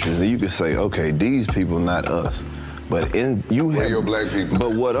them countries and you can say, okay, these people not us. But your black people.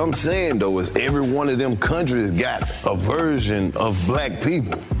 But what I'm saying though is every one of them countries got a version of black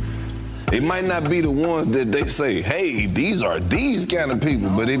people. It might not be the ones that they say, hey, these are these kind of people.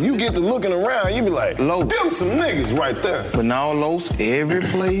 But if you get to looking around, you be like, them some niggas right there. But now, Los, every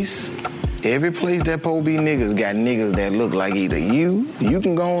place that po be niggas got niggas that look like either you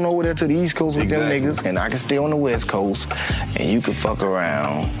can go on over there to the East Coast with them niggas, and I can stay on the West Coast, and you can fuck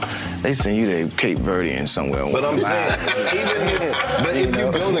around. They send you to Cape Verde and somewhere. But I'm saying, if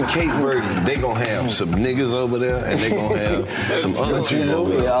you go to Cape Verde, they gonna have some niggas over there, and they gonna have some other people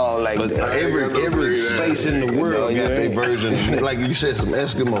over there. But every space in the world got their version. Like you said, some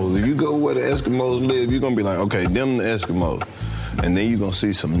Eskimos. If you go where the Eskimos live, you're gonna be like, okay, them the Eskimos. and then you gonna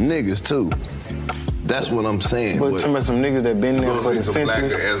see some niggas too. That's what I'm saying. But talking about some niggas that been there for the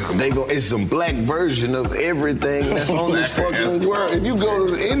centuries. It's some black version of everything that's on this fucking world. If you go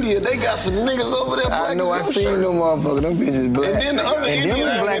to India, they got some niggas over there. I know, I seen them motherfuckers. Them bitches black. And then the other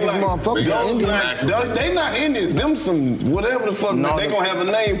Indians, black motherfuckers. They not Indians. Them some whatever the fuck. They gonna have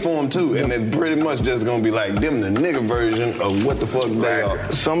a name for them too, and they pretty much just gonna be like them, the nigga version of what the fuck they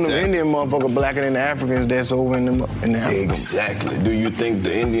are. Some of them Indian motherfuckers blacker than the Africans that's over in the Africa. Exactly. Do you think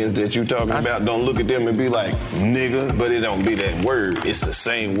the Indians that you talking about don't look at them and be like nigga, but it don't be that word. It's the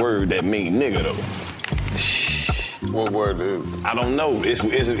same word that mean nigga though. What word is it? I don't know. It's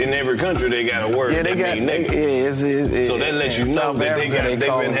in every country they got a word that mean nigga. So that lets you know that they've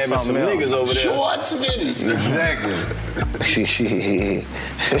been having some niggas over there. Schwartzman. Exactly.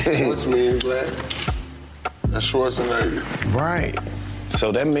 Schwartz means black. That's Schwarzenegger. Right.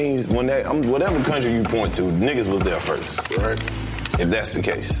 So that means whatever country you point to, niggas was there first. Right. If that's the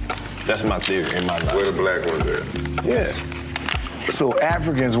case. That's my theory in my life. Where the black ones at? Yeah. So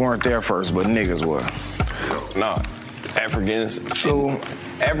Africans weren't there first, but niggas were. No. Africans. So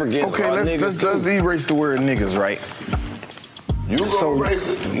Africans okay, are niggas too. let's erase the word niggas, right? You gonna erase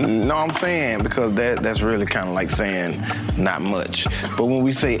it? No, I'm saying because that's really kind of like saying not much. But when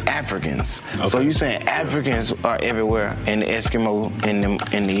we say Africans, so you saying Africans are everywhere in the Eskimo in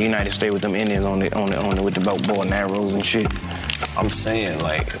the United States with them Indians on the with the bow and arrows and shit. I'm saying,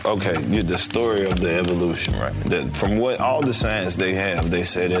 like, okay, the story of the evolution, right? That from what all the science they have, they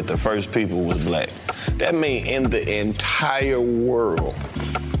say that the first people was black. That means in the entire world,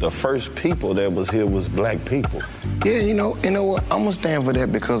 the first people that was here was black people. Yeah, you know what? I'm gonna stand for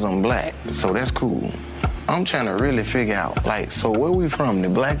that because I'm black, so that's cool. I'm trying to really figure out, like, so where we from? The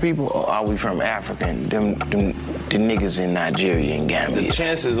black people, or are we from African? The niggas in Nigeria and Gambia. The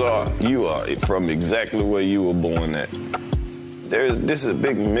chances are you are from exactly where you were born at. This is a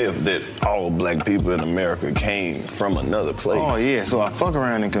big myth that all black people in America came from another place. Oh yeah, so I fuck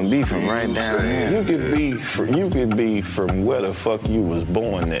around and can be from right down there. You could be from where the fuck you was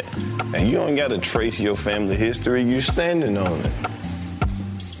born at, and you don't gotta trace your family history. You standing on it.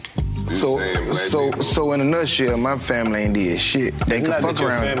 So in a nutshell, my family ain't did shit. They it's can not fuck that your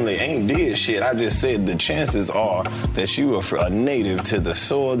around. family ain't did shit. I just said the chances are that you are a native to the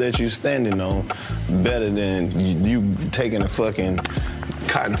soil that you standing on better than you taking a fucking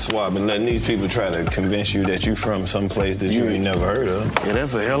cotton swab and letting these people try to convince you that you from some place that you ain't never heard of. Yeah,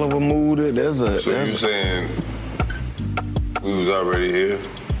 that's a hell of a mood. So you saying we was already here?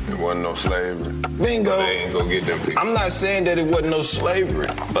 There wasn't no slavery. Bingo. They ain't go get them people. I'm not saying that it wasn't no slavery,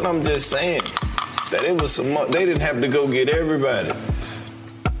 but I'm just saying that it was they didn't have to go get everybody.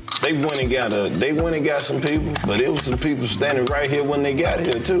 They went and got some people, but it was some people standing right here when they got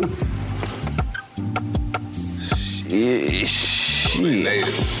here too. They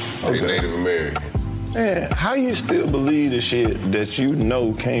native. They Native American. Man, how you still believe the shit that you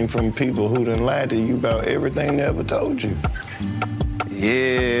know came from people who done lied to you about everything they ever told you?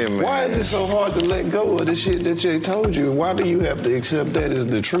 Yeah, man. Why is it so hard to let go of the shit that they told you? Why do you have to accept that as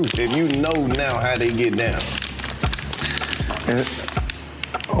the truth if you know now how they get down?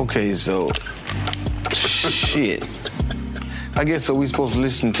 Okay, so shit. I guess so we supposed to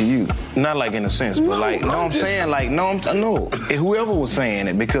listen to you. Not like in a sense, but like, whoever was saying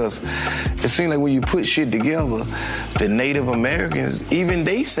it, because it seemed like when you put shit together, the Native Americans, even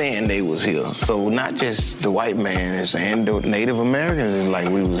they saying they was here. So not just the white man is saying the Native Americans is like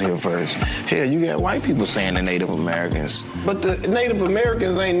we was here first. Hell, you got white people saying the Native Americans. But the Native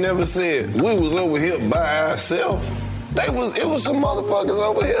Americans ain't never said we was over here by ourselves. It was some motherfuckers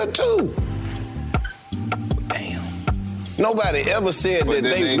over here too. Nobody ever said that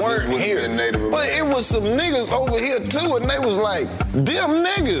they weren't here. But it was some niggas over here too, and they was like, them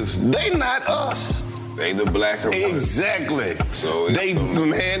niggas, they not us. They the blacker ones. Exactly. So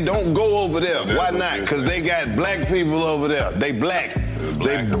man, don't go over there. Why not? Because they got black people over there. They black.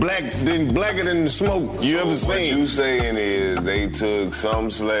 They blacker than the smoke you ever seen. What you saying is they took some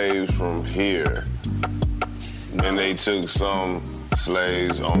slaves from here, and they took some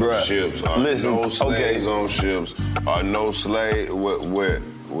slaves on ships. Are no slaves on ships? Are no slaves?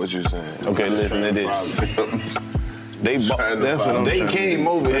 What you saying? Okay, listen to this. They came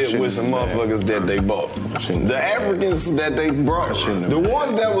over here with some motherfuckers that they bought. The Africans that they brought, the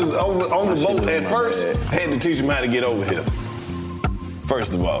ones that was over on the boat at first, had to teach them how to get over here.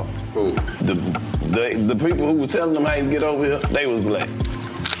 First of all, the people who was telling them how to get over here, they was black.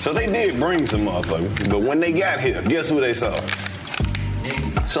 So they did bring some motherfuckers, but when they got here, guess who they saw?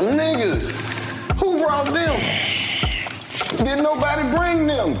 Some niggas. Who brought them? Didn't nobody bring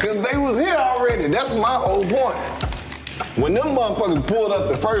them, because they was here already. That's my whole point. When them motherfuckers pulled up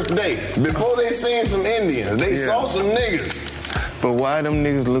the first day, before they seen some Indians, they saw some niggas. But why them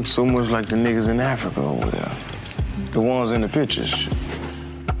niggas look so much like the niggas in Africa over there? The ones in the pictures.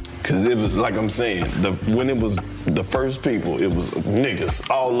 Cause it was, like I'm saying, when it was the first people, it was niggas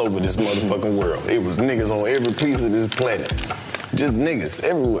all over this motherfucking world. It was niggas on every piece of this planet. Just niggas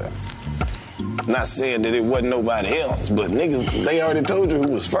everywhere. Not saying that it wasn't nobody else, but niggas, they already told you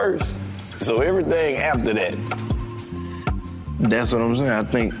who was first. So everything after that. That's what I'm saying. I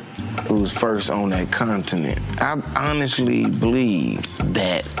think it was first on that continent. I honestly believe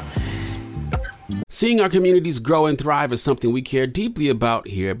that. Seeing our communities grow and thrive is something we care deeply about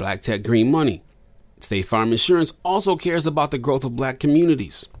here at Black Tech Green Money. State Farm Insurance also cares about the growth of Black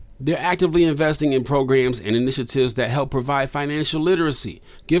communities. They're actively investing in programs and initiatives that help provide financial literacy,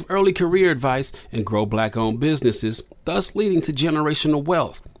 give early career advice, and grow Black-owned businesses, thus leading to generational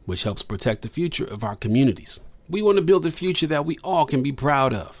wealth, which helps protect the future of our communities. We want to build a future that we all can be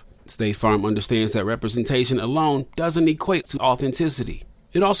proud of. State Farm understands that representation alone doesn't equate to authenticity.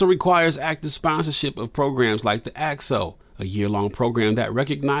 It also requires active sponsorship of programs like the AXO, a year-long program that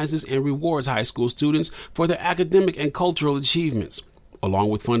recognizes and rewards high school students for their academic and cultural achievements, along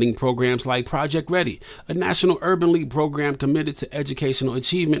with funding programs like Project Ready, a National Urban League program committed to educational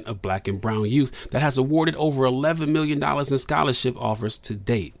achievement of Black and brown youth that has awarded over $11 million in scholarship offers to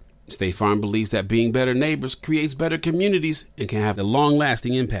date. State Farm believes that being better neighbors creates better communities and can have a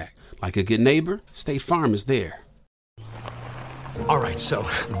long-lasting impact. Like a good neighbor, State Farm is there. All right, so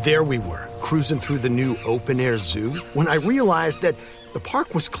there we were, cruising through the new open-air zoo, when I realized that the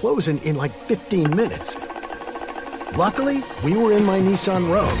park was closing in like 15 minutes. Luckily, we were in my Nissan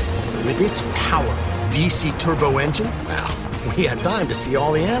Rogue. With its powerful VC turbo engine, well, we had time to see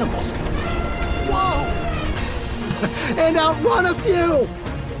all the animals. Whoa! And outrun a few!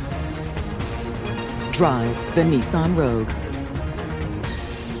 Drive the Nissan Rogue.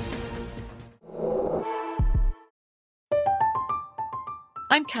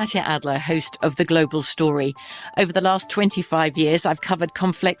 I'm Katya Adler, host of The Global Story. Over the last 25 years, I've covered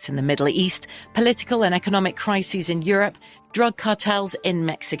conflicts in the Middle East, political and economic crises in Europe, drug cartels in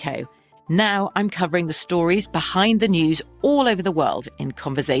Mexico. Now I'm covering the stories behind the news all over the world in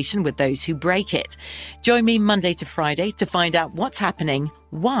conversation with those who break it. Join me Monday to Friday to find out what's happening,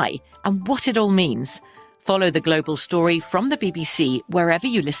 why, and what it all means. Follow The Global Story from the BBC wherever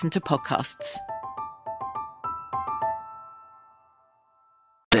you listen to podcasts.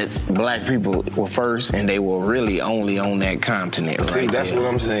 That Black people were first, and they were really only on that continent. See, that's what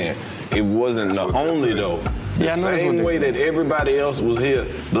I'm saying. It wasn't the only though. The same way that everybody else was here,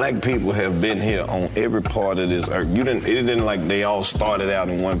 Black people have been here on every part of this earth. It didn't like they all started out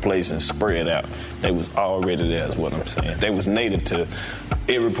in one place and spread out. They was already there, is what I'm saying. They was native to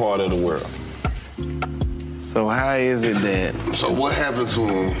every part of the world. So how is it that... So what happened to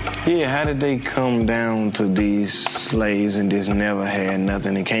them? Yeah, how did they come down to these slaves and just never had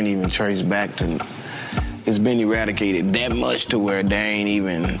nothing and can't even trace back to... It's been eradicated that much to where they ain't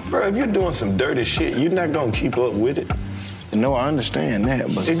even... Bro, if you're doing some dirty shit, you're not gonna keep up with it. No, I understand that,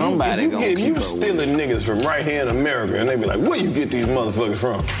 but somebody gonna keep up with it. If you stealing niggas from right here in America and they be like, where you get these motherfuckers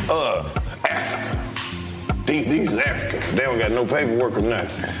from? Africa. These Africans, they don't got no paperwork or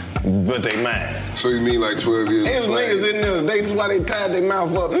nothing. But they mine. So you mean like 12 years There's niggas in there, that's why they tied their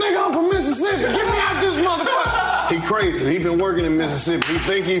mouth up. Nigga, I'm from Mississippi, get me out this motherfucker. He crazy, he been working in Mississippi. He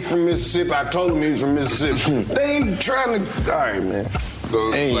think he from Mississippi, I told him he was from Mississippi. They ain't trying to, all right, man. So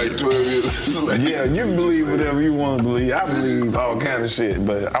like 12 years Yeah, you believe whatever you want to believe. I believe all kind of shit,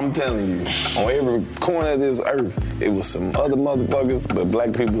 but I'm telling you, on every corner of this earth, it was some other motherfuckers, but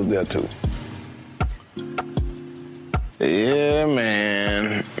Black people was there too. Yeah,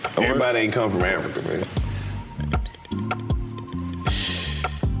 man. Everybody ain't come from Africa, man.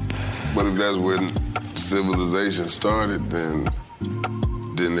 But if that's when civilization started, then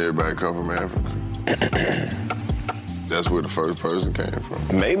didn't everybody come from Africa? That's where the first person came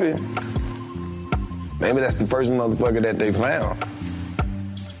from. Maybe. Maybe that's the first motherfucker that they found.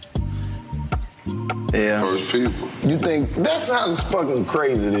 Yeah. First people. You think, that's how fucking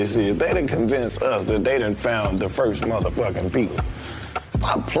crazy this is. They done convinced us that they done found the first motherfucking people.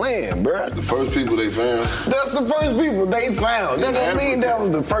 Stop playing, bruh. The first people they found? That's the first people they found. That don't mean that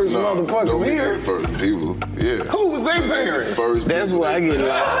was the first motherfuckers here. The first people, yeah. Who was their parents? That's where I get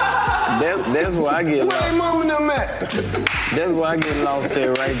lost. That's where I get lost. Where they mom and them at? That's where I get lost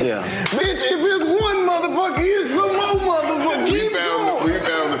there right there. Bitch, if it's one motherfucker, it's some more motherfucker. Keep going. We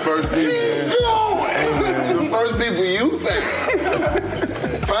found the first people. Keep going. The first people you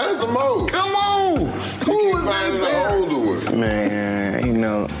found. Find some more. Come on. Who was finding the older one? Man, you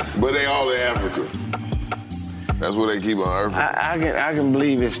know. But they all in Africa. That's what they keep on Earth. I can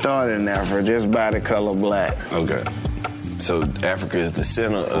believe it started in Africa just by the color black. Okay. So Africa is the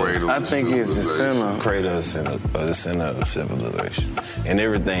center of... I think it's the center. Crater of the center of civilization. And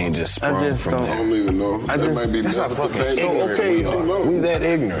everything just sprung from there. I don't even know. That's how fucking ignorant we that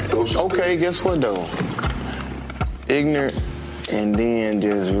ignorant. Okay, guess what though? Ignorant and then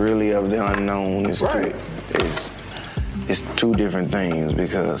just really of the unknown is it's two different things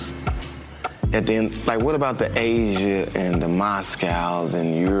because at the end, like what about the Asia and the Moscows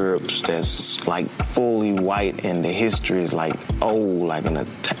and Europe's that's like fully white and the history is like old, like in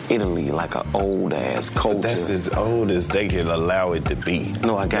Italy, like an old ass culture. But that's as old as they can allow it to be.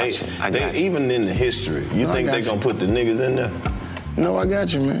 No, I got you. Even in the history, you think they gonna put the niggas in there? No, I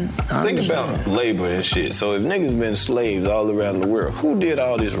got you, man. Think about labor and shit. So if niggas been slaves all around the world, who did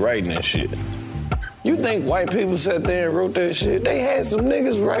all this writing and shit? You think white people sat there and wrote that shit? They had some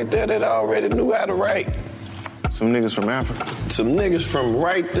niggas right there that already knew how to write. Some niggas from Africa? Some niggas from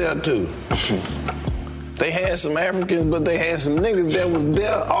right there, too. They had some Africans, but they had some niggas that was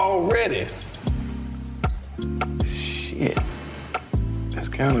there already. Shit. That's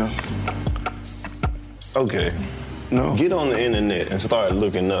kind of... Okay. No. Get on the internet and start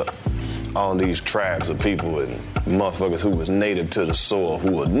looking up all these tribes of people and motherfuckers who was native to the soil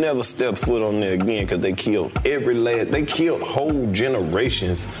who would never step foot on there again because they killed they killed whole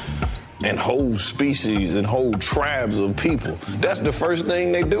generations and whole species and whole tribes of people. That's the first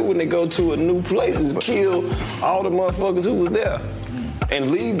thing they do when they go to a new place is kill all the motherfuckers who was there and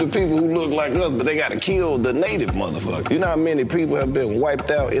leave the people who look like us, but they gotta kill the native motherfuckers. You know how many people have been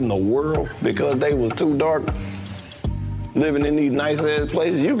wiped out in the world because they was too dark? Living in these nice-ass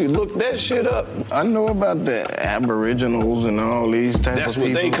places, you can look that shit up. I know about the aboriginals and all these types of people. That's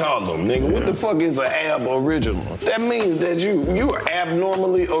what they call them, nigga. Yeah. What the fuck is an aboriginal? That means that you are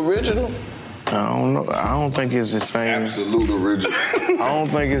abnormally original? I don't know. I don't think it's the same. Absolute original. I don't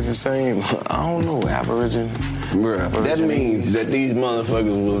think it's the same. I don't know, aboriginal. Bruh, that means that these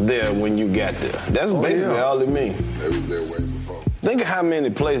motherfuckers was there when you got there. That's basically all it means. They was there way before. Think of how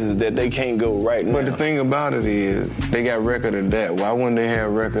many places that they can't go right now. But the thing about it is, they got record of that. Why wouldn't they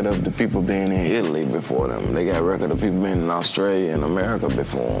have record of the people being in Italy before them? They got record of people being in Australia and America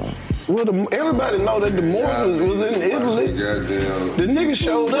before them. Well, everybody know that the Moors was in Italy. The niggas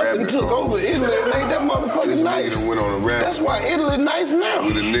showed up and took over Italy and made that motherfucker nice. Went on a rap. That's why Italy nice now.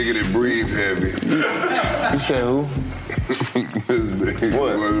 With a nigga that breathe heavy. You said who? One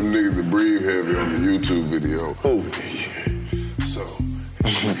of them niggas that breathe heavy on the YouTube video. Who? So,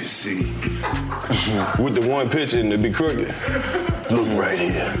 you see. With the one picture and to be crooked. Look right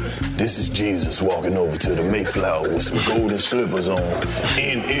here. This is Jesus walking over to the Mayflower with some golden slippers on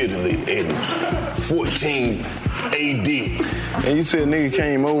in Italy in 14 AD. And you said nigga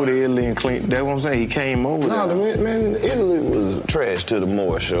came over to Italy and cleaned. That's what I'm saying. He came over there. No, man, Italy was trash till the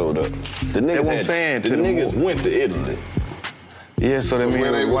Moors showed up. The niggas went to Italy. Yeah, so that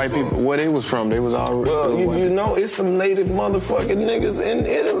means they white people. Where they was from? They was already. Well, you know, it's some native motherfucking niggas in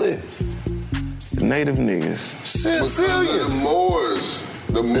Italy. Native niggas. Sicilians.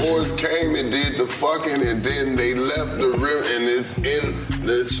 The Moors came and did the fucking, and then they left the river, and it's in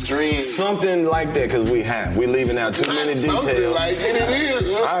the stream. Something like that, because we leaving out too many details. Something like it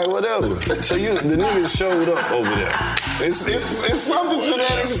is. All right, whatever. So the niggas showed up over there. It's something to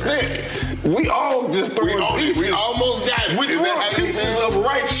that extent. We all just throwing pieces. We almost got it. We throwing pieces of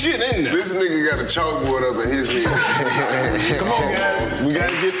right shit in there. This nigga got a chalkboard up in his head. Come on, guys. We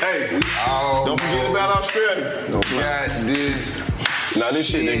gotta get, don't forget about Australia. Got this. Now this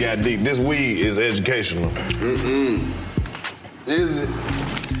shit they got deep. This weed is educational. Is it?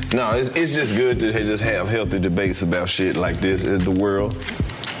 No, it's just good to just have healthy debates about shit like this in the world.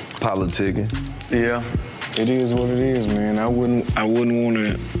 Politicking. Yeah, it is what it is, man. I wouldn't want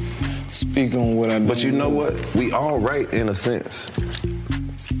to speak on what I do. But you know what? We all right in a sense.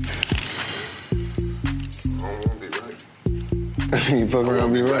 You fuck around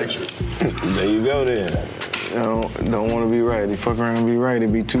and be right. There you go then. Don't want to be right. You fuck around and be right,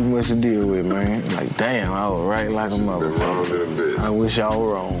 it'd be too much to deal with, man. Like, damn, I was right like a motherfucker. I wish I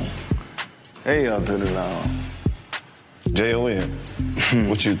were wrong. Hey, y'all to the law. J.O.N.,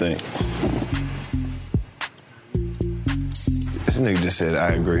 what you think? This nigga just said, I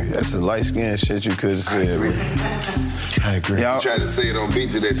agree. That's the light-skinned shit you could have said. I agree. You tried to say it on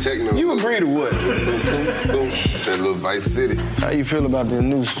beats of that techno. You agree to what? That little Vice City. How you feel about this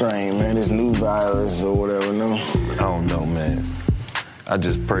new strain, man? This new virus or whatever, no? I don't know, man. I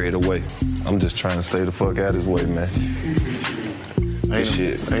just pray it away. I'm just trying to stay the fuck out of his way, man. This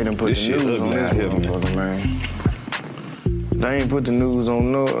shit ugly out here, man. They ain't put the news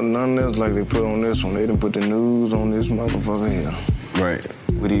on none else like they put on this one. They done put the news on this motherfucker here. Right.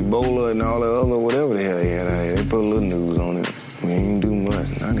 With Ebola and all the other whatever the hell they had out here, they put a little news on it. We ain't do much.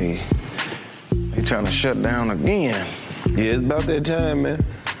 Now they trying to shut down again. Yeah, it's about that time, man.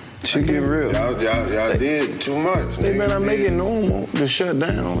 Shit get real. Y'all did too much. They better make it normal to shut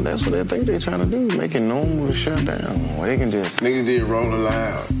down. That's what they think they're trying to do, make it normal to shut down. They can just... Niggas did Rolling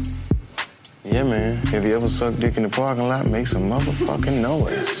Loud. Yeah, man. If you ever suck dick in the parking lot, make some motherfucking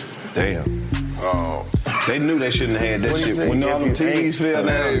noise. Damn. Oh. They knew they shouldn't have had that shit. When all them TVs fell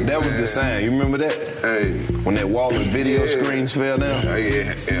down, that was the sign. You remember that? Hey. When that wall of video screens fell down?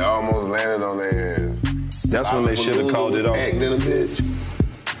 It almost landed on their ass. That's when they should have called it off. Acting a bitch.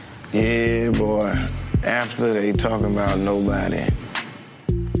 Yeah, boy. After they talking about nobody.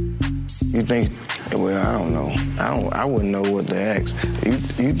 You think... Well, I don't know. I wouldn't know what to ask.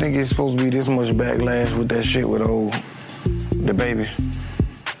 You think it's supposed to be this much backlash with that shit with the baby?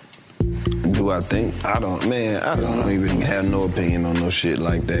 Do I think? I don't even have no opinion on no shit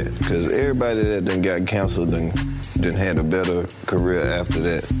like that. Because everybody that done got canceled done had a better career after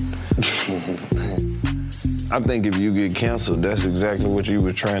that. I think if you get canceled, that's exactly what you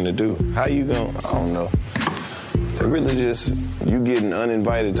were trying to do. How you gonna? I don't know. They really just, you getting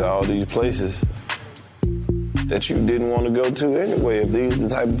uninvited to all these places that you didn't want to go to anyway, if these are the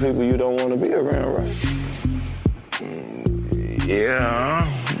type of people you don't want to be around, right? Yeah.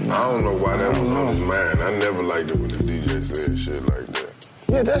 I don't know why that was on his mind. I never liked it when the DJ said shit like that.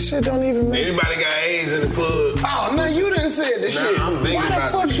 Yeah, that shit don't even make sense. Anybody got AIDS in the club? Oh, no, you didn't say the shit. Why the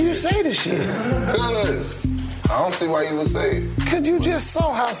fuck you say the shit? Cause I don't see why you would say it. Cause you just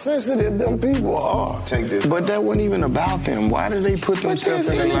saw how sensitive them people are. Take this. But that wasn't even about them. Why did they put themselves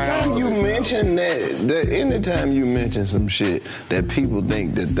in the line? Anytime you mention anytime you mention some shit that people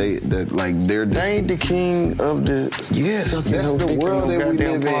think that they're they ain't the king of the... Yes, that's the world that we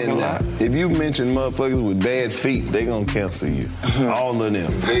live in now. If you mention motherfuckers with bad feet, they gonna cancel you. All of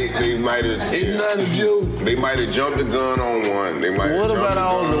them. They might have... It's not a joke. They might have jumped the gun on one. They might. What about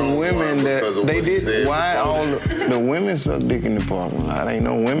all the women that they did? Why all the women suck dick in the parking lot? Ain't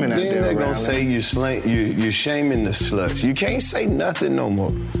no women out there. Then they gonna say you're shaming the sluts. You can't say nothing no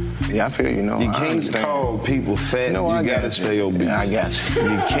more. Yeah, I feel you know. You can't call people fat. No, you gotta say obese. I got you.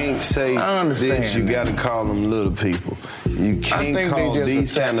 You can't say this. You gotta call them little people. You can't call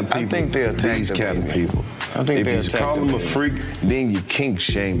these kind of people these kind of people. I think if you call them a freak, then you kink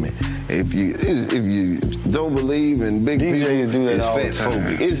shaming. If you don't believe in big people, it's fat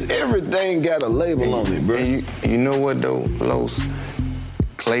phobic. It's everything got a label on it, bro. You know what though, Los?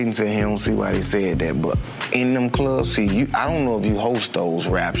 Clayton said he don't see why they said that, but in them clubs, I don't know if you host those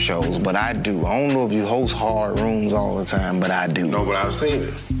rap shows, but I do. I don't know if you host hard rooms all the time, but I do. No, but I've seen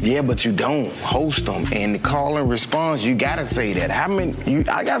it. Yeah, but you don't host them. And the call and response, you gotta say that.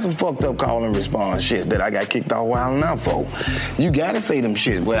 I got some fucked up call and response shit that I got kicked off Wild 'N Out for. You gotta say them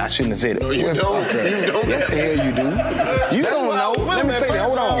shit. Well, I shouldn't have said it. No, you don't. You don't. What the hell you do? You don't know. Let me say that.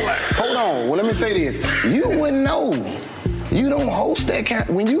 Hold on. Well, let me say this. You wouldn't know. You don't host that kind.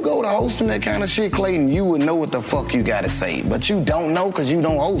 When you go to hosting that kind of shit, Clayton, you would know what the fuck you gotta say. But you don't know because you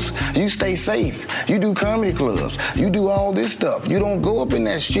don't host. You stay safe. You do comedy clubs. You do all this stuff. You don't go up in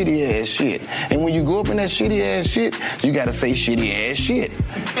that shitty ass shit. And when you go up in that shitty ass shit, you gotta say shitty ass shit.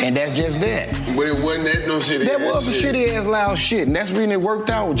 And that's just that. But it wasn't that no shitty ass shit. That was a shitty ass loud shit. And that's when it worked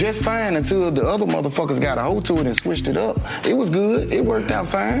out just fine until the other motherfuckers got a hold to it and switched it up. It was good. It worked out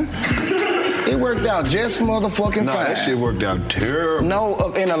fine. It worked out just motherfucking fine. That shit worked out terrible.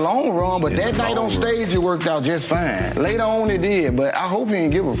 No, in the long run, but that night on stage, it worked out just fine. Later on, it did, but I hope he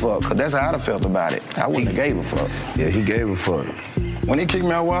didn't give a fuck, because that's how I'd have felt about it. I wouldn't have gave a fuck. Yeah, he gave a fuck. When they kicked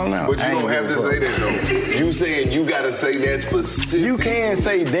me out Wild 'N Out. But you don't have to say that, though. You saying you got to say that specific. You can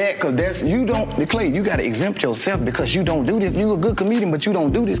say that, because you don't, Clay, you got to exempt yourself because you don't do this. You a good comedian, but you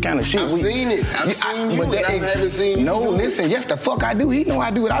don't do this kind of shit. I've seen it. I've seen you, but I haven't seen you. No, listen, yes, the fuck I do. He know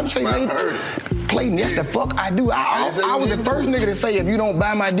I do it. I would say, Clayton, yes, the fuck I do. I was the first nigga to say, if you don't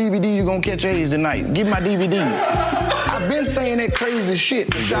buy my DVD, you gonna catch AIDS tonight. Give my DVD. I've been saying that crazy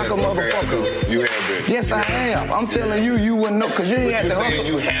shit to shock a motherfucker. You have been. Yes, I have. I'm telling you, you wouldn't know, because you ain't had to hustle.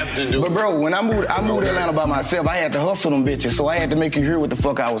 You have to do. But bro, when I moved to Atlanta by myself, I had to hustle them bitches, so I had to make you hear what the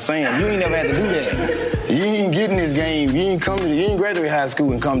fuck I was saying. You ain't never had to do that. You ain't getting this game. You ain't graduate high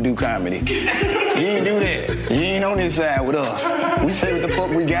school and come do comedy. You ain't do that. You ain't on this side with us. We say what the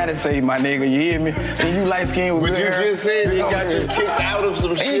fuck we gotta say, my nigga. You hear skinned me, and you light skinned with But you good hair. just said they got you kicked out of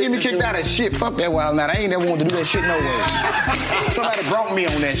some shit. They ain't get me kicked out of shit. Fuck that wild night. I ain't never wanted to do that shit no way. Somebody brought me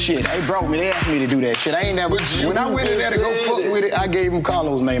on that shit. They brought me. They asked me to do that shit. I ain't never. When I went in there to go fuck with it, I gave him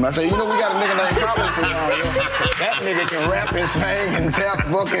Karlous' name. I said, you know, we got a nigga named Karlous around here. That nigga can rap and sing and tap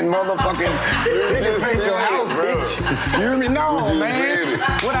fucking motherfucking. He can paint your house, bitch. You hear me? No, man.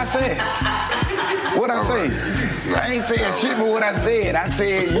 What I said? What I say? I ain't saying shit, but what I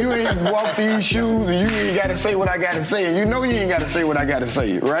said, you ain't walk these shoes and you ain't gotta say what I gotta say. And you know you ain't gotta say what I gotta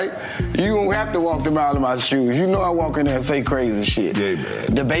say, right? You don't have to walk the mile in my shoes. You know I walk in there and say crazy shit. Yeah,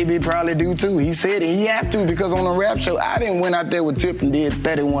 man. The baby probably do too. He said it. He have to because on the rap show, I didn't went out there with Tip and did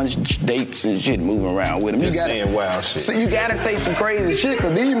 31 dates and shit moving around with him. Just saying wild shit. So you gotta say some crazy shit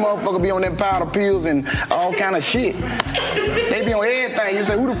because these motherfuckers be on that powder pills and all kind of shit. They be on everything. You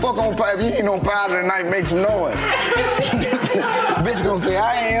say, who the fuck on powder? If you ain't on powder tonight, make some noise. Bitch gonna say,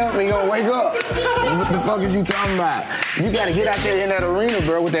 I am, and he gonna wake up. What the fuck is you talking about? You gotta get out there in that arena,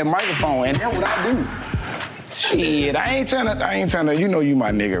 bro, with that microphone, and that's what I do. Shit, I ain't trying to, you know you my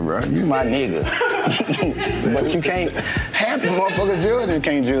nigga, bro. You my nigga. But you can't, half the motherfuckers judge and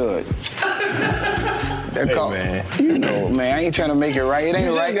can't judge. Man. You know, man, I ain't trying to make it right. It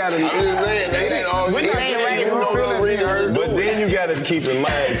ain't right. I'm just saying, they ain't all But it ain't right. You know the arena. But then you gotta keep in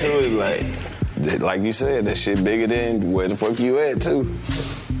mind too, like you said, that shit bigger than where the fuck you at too.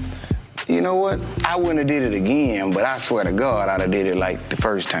 You know what? I wouldn't have did it again, but I swear to God, I'd have did it like the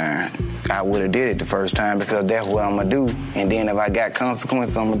first time. I would have did it the first time because that's what I'm gonna do. And then if I got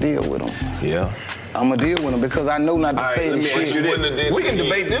consequences, I'm gonna deal with them. Yeah. I'm gonna deal with them because I know not to say the shit. We can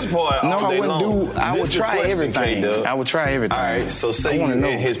debate this part all day long. I would try everything. I would try everything. All right, so say you in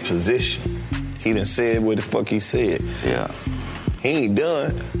his position. He done said what the fuck he said. Yeah. He ain't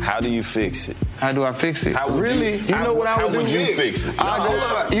done. How do you fix it? How do I fix it? How would you know what I would do? How would you fix it?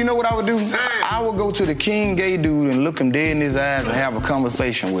 You know what I would do? I would go to the king gay dude and look him dead in his eyes and have a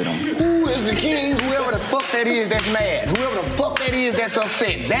conversation with him. Who is the king? Whoever the fuck that is that's mad. Whoever the fuck that is that's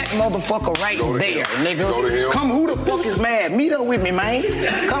upset. That motherfucker right there, nigga. Come, who the fuck is mad? Meet up with me, man.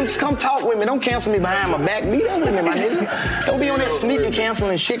 Come talk with me. Don't cancel me behind my back. Meet up with me, my nigga. Don't be on that sneaking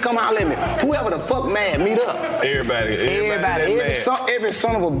canceling shit. Come holler at me. Whoever the fuck mad, meet up. Every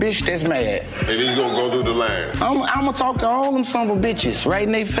son of a bitch that's mad. And he's gonna go through the line. I'm gonna talk to all them son of a bitches right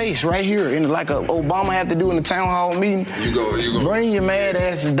in their face, right here, in like a Obama had to do in the town hall meeting. You go. Bring your mad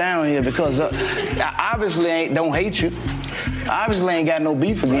asses down here because I obviously don't hate you. I obviously ain't got no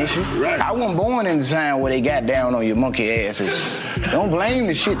beef against you. Right. I wasn't born in the time where they got down on your monkey asses. Don't blame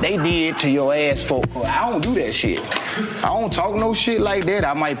the shit they did to your ass folk. I don't do that shit. I don't talk no shit like that.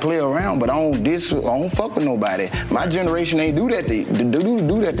 I might play around, but I don't fuck with nobody. My generation ain't do that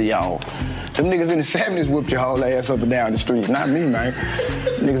to y'all. Them niggas in the 70s whooped your whole ass up and down the street. Not me, man.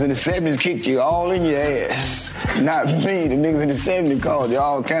 Niggas in the 70s kicked you all in your ass. Not me. The niggas in the 70s called you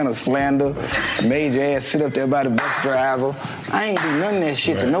all kind of slander, made your ass sit up there by the bus driver. I ain't do none of that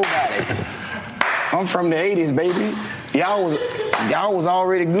shit to nobody. I'm from the 80s, baby. Y'all was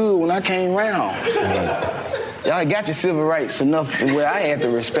already good when I came around. Y'all got your civil rights enough where I had to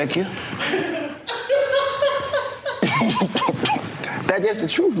respect you. That's just the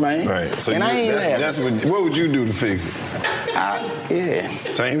truth, man. Right. So and I ain't what would you do to fix it?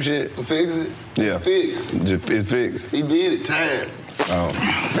 Yeah. Same shit? Fix it? Yeah. It's fixed. He did it. Time. Oh.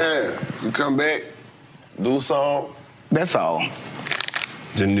 Time. You come back, do a song. That's all.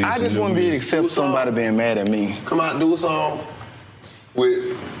 I just want to be able to accept somebody being mad at me. Come out, do a song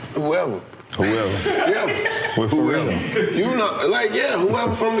with whoever. Yeah. With whoever. You know,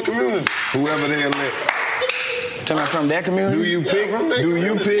 whoever from the community. Whoever they elect. Somebody from that community? Do you pick? Or do you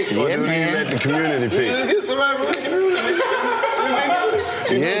let the community pick? Get somebody from the community.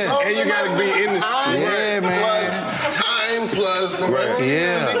 Yeah. And you gotta be in the school. Yeah, man. Time plus somebody.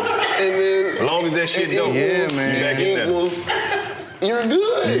 Yeah. And then as long as that shit don't equals, you're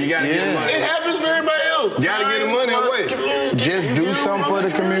good. You gotta get money. It happens for everybody else. You gotta get the money away. Just do something for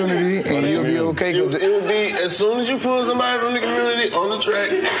the community and you'll be okay. It would be as soon as you pull somebody from the community on the track,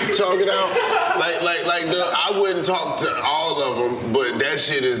 talk it out. I wouldn't talk to all of them, but that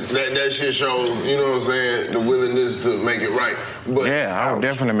shit shows, you know what I'm saying, the willingness to make it right. But yeah, I would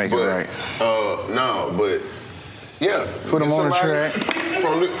definitely make it right. Yeah. Put them on the track.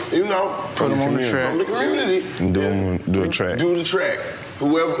 Put them on the track. From the community. And do a track. Do the track.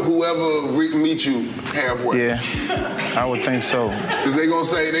 Whoever meet you halfway. Yeah, I would think so. Because they gonna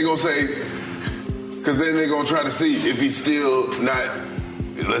say, because then they're gonna try to see if he's still not.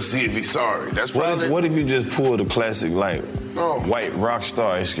 Let's see if he's sorry. That's what if you just pulled a classic white rock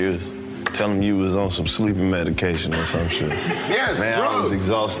star excuse? Tell them you was on some sleeping medication or some shit. Yes, man, drugs. I was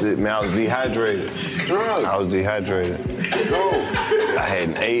exhausted. Man, I was dehydrated. Drugs. I was dehydrated. I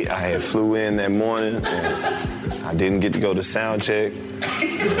hadn't ate. I had flew in that morning. And I didn't get to go to sound check.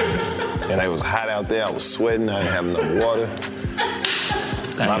 And it was hot out there. I was sweating. I didn't have enough water.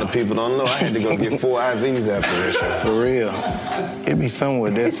 A lot of people don't know. I had to go get 4 IVs after that shit. For real. It be somewhere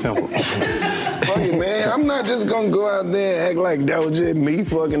that simple. Fuck it, man. I'm not just gonna go out there and act like that was just me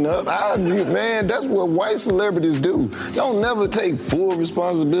fucking up. Man, that's what white celebrities do. Don't never take full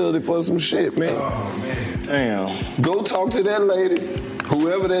responsibility for some shit, man. Oh, man. Damn. Go talk to that lady.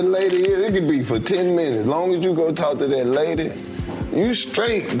 Whoever that lady is, it could be for 10 minutes. As long as you go talk to that lady, you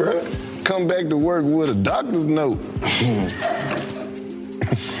straight, bruh. Come back to work with a doctor's note.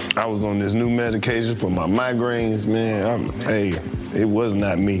 I was on this new medication for my migraines, man. It was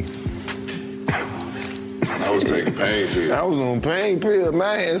not me. I was taking pain pills. I was on pain pills. Man,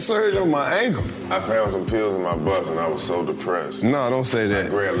 I had surgery on my ankle. I found some pills in my bus and I was so depressed. No, don't say that. I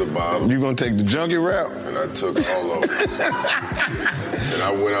grabbed the bottle. You gonna take the junkie route? And I took all of it. And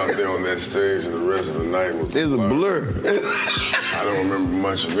I went out there on that stage and the rest of the night was It's a blur. I don't remember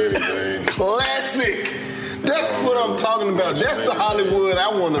much of anything. Classic. That's what I'm talking about. That's the Hollywood I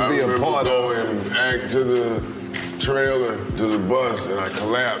want to be a part of. I remember going act to the trailer, to the bus, and I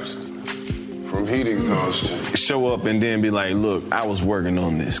collapsed from heat exhaustion. Show up and then be like, look, I was working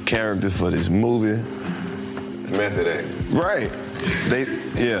on this character for this movie. Method act. Right.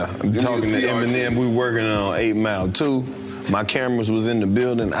 I'm talking to Eminem. We working on 8 Mile 2. My cameras was in the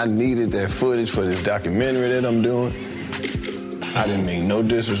building. I needed that footage for this documentary that I'm doing. I didn't mean no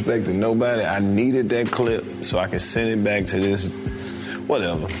disrespect to nobody. I needed that clip so I could send it back to this,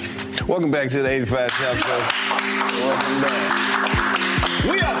 whatever. Welcome back to the 85 South Show. Welcome back.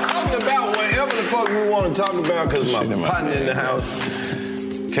 We are talking about whatever the fuck we want to talk about because my partner in the house,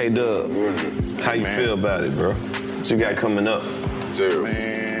 K-Dubb, how you feel about it, bro? What you got coming up?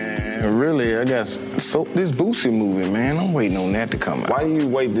 Man, really, I got this Boosie movie, man. I'm waiting on that to come out. Why do you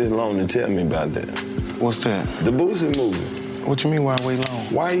wait this long to tell me about that? What's that? The Boosie movie. What you mean, why wait long?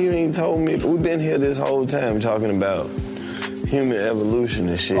 Why you ain't told me? We've been here this whole time talking about human evolution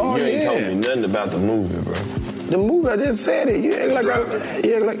and shit. Oh, you ain't told me nothing about the movie, bro. The movie, I just said it. You act like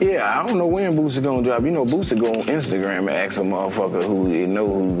I don't know when Boosie gonna drop. You know, Boosie go on Instagram and ask a motherfucker who he know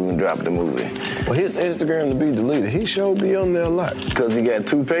who's gonna drop the movie. Well, his Instagram to be deleted. He sure be on there a lot. Because he got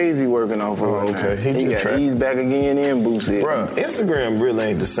 2 pages he working off of. Oh, okay. He got He's Back Again in Boosie. Bro, Instagram really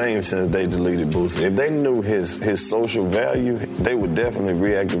ain't the same since they deleted Boosie. If they knew his social value, they would definitely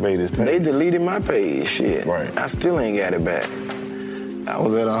reactivate his page. They deleted my page, shit. Right. I still ain't got it back. I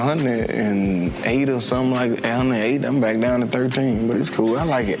was at 108 or something like 108. I'm back down to 13, but it's cool. I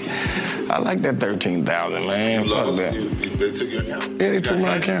like it. I like that 13,000, man. Fuck that. They took your account? Yeah, they took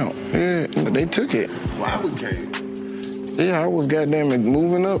my account. Yeah, but they took it. Why we came? Yeah, I was goddamn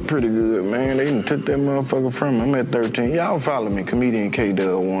moving up pretty good, man. They done took that motherfucker from me. I'm at 13. Y'all follow me, comedian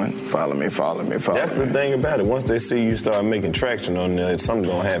K-Dubb1. Follow me. That's the thing about it. Once they see you start making traction on there, something's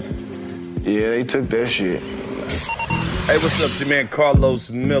gonna happen. Yeah, they took that shit. Hey, what's up? It's your man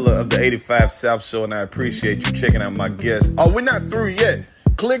Karlous Miller of the 85 South Show, and I appreciate you checking out my guest. Oh, we're not through yet.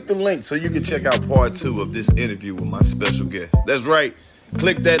 Click the link so you can check out part 2 of this interview with my special guest. That's right.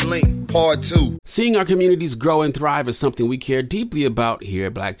 Click that link, part 2. Seeing our communities grow and thrive is something we care deeply about here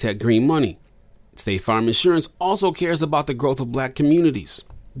at Black Tech Green Money. State Farm Insurance also cares about the growth of black communities.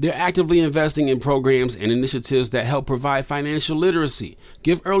 They're actively investing in programs and initiatives that help provide financial literacy,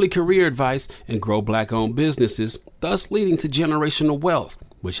 give early career advice, and grow black-owned businesses, thus leading to generational wealth,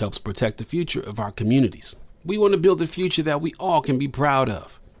 which helps protect the future of our communities. We want to build a future that we all can be proud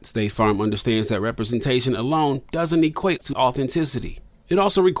of. State Farm understands that representation alone doesn't equate to authenticity. It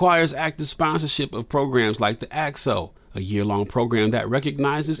also requires active sponsorship of programs like the AXO, a year-long program that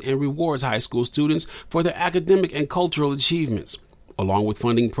recognizes and rewards high school students for their academic and cultural achievements, along with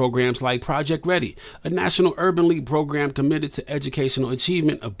funding programs like Project Ready, a National Urban League program committed to educational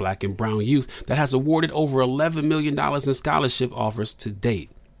achievement of black and brown youth that has awarded over $11 million in scholarship offers to date.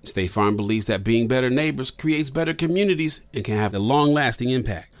 State Farm believes that being better neighbors creates better communities and can have a long-lasting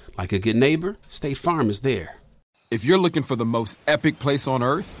impact. Like a good neighbor, State Farm is there. If you're looking for the most epic place on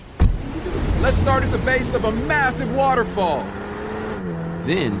earth, let's start at the base of a massive waterfall.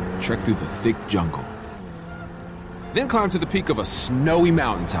 Then trek through the thick jungle. Then climb to the peak of a snowy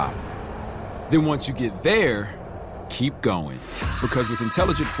mountaintop. Then once you get there, keep going. Because with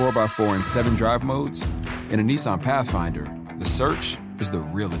intelligent 4x4 and 7 drive modes and a Nissan Pathfinder, the search is the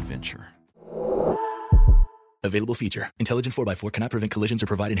real adventure. Available feature. Intelligent 4x4 cannot prevent collisions or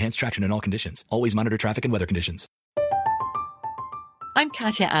provide enhanced traction in all conditions. Always monitor traffic and weather conditions. I'm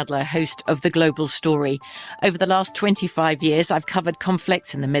Katya Adler, host of The Global Story. Over the last 25 years, I've covered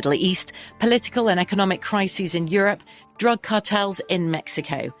conflicts in the Middle East, political and economic crises in Europe, drug cartels in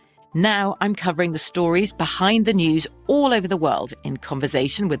Mexico. Now I'm covering the stories behind the news all over the world in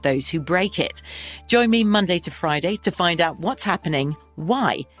conversation with those who break it. Join me Monday to Friday to find out what's happening,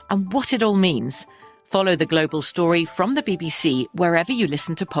 why, and what it all means. Follow The Global Story from the BBC wherever you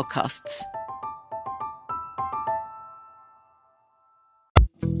listen to podcasts.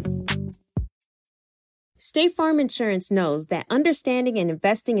 State Farm Insurance knows that understanding and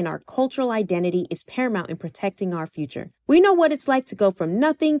investing in our cultural identity is paramount in protecting our future. We know what it's like to go from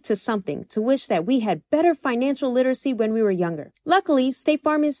nothing to something, to wish that we had better financial literacy when we were younger. Luckily, State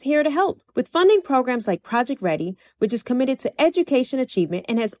Farm is here to help with funding programs like Project Ready, which is committed to education achievement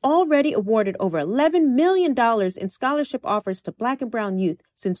and has already awarded over $11 million in scholarship offers to Black and brown youth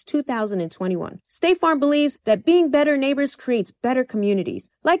since 2021. State Farm believes that being better neighbors creates better communities.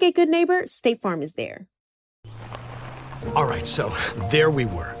 Like a good neighbor, State Farm is there. All right, so there we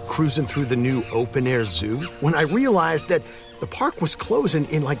were, cruising through the new open-air zoo, when I realized that the park was closing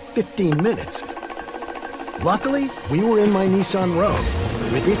in like 15 minutes. Luckily, we were in my Nissan Rogue.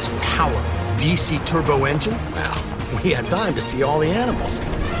 With its powerful VC turbo engine, well, we had time to see all the animals.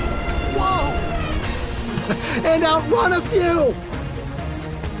 Whoa! And outrun a few!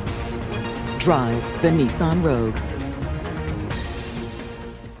 Drive the Nissan Rogue.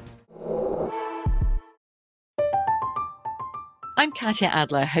 I'm Katya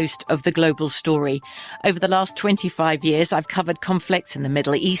Adler, host of The Global Story. Over the last 25 years, I've covered conflicts in the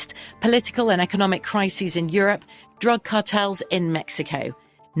Middle East, political and economic crises in Europe, drug cartels in Mexico.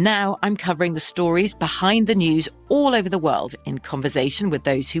 Now I'm covering the stories behind the news all over the world in conversation with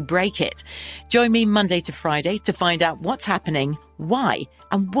those who break it. Join me Monday to Friday to find out what's happening, why,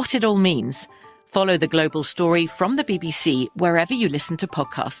 and what it all means. Follow The Global Story from the BBC wherever you listen to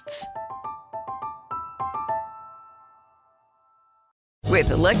podcasts. With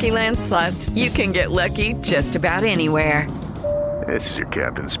the Lucky Land Slots, you can get lucky just about anywhere. This is your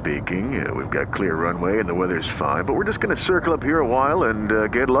captain speaking. We've got clear runway and the weather's fine, but we're just going to circle up here a while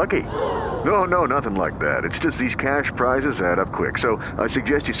and get lucky. No, nothing like that. It's just these cash prizes add up quick. So I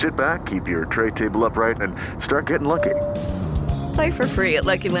suggest you sit back, keep your tray table upright, and start getting lucky. Play for free at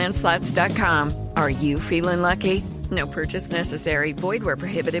LuckyLandSlots.com. Are you feeling lucky? No purchase necessary. Void where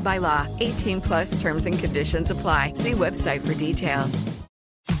prohibited by law. 18+ terms and conditions apply. See website for details.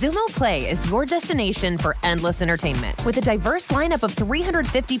 Xumo Play is your destination for endless entertainment. With a diverse lineup of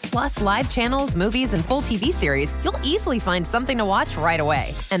 350+ live channels, movies, and full TV series, you'll easily find something to watch right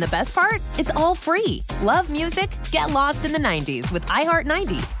away. And the best part? It's all free. Love music? Get lost in the 90s with iHeart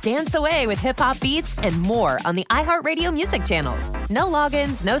 90s, dance away with hip-hop beats, and more on the iHeartRadio music channels. No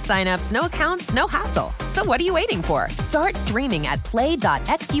logins, no signups, no accounts, no hassle. So what are you waiting for? Start streaming at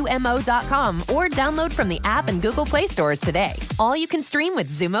play.xumo.com or download from the app and Google Play stores today. All you can stream with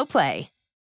Xumo Play.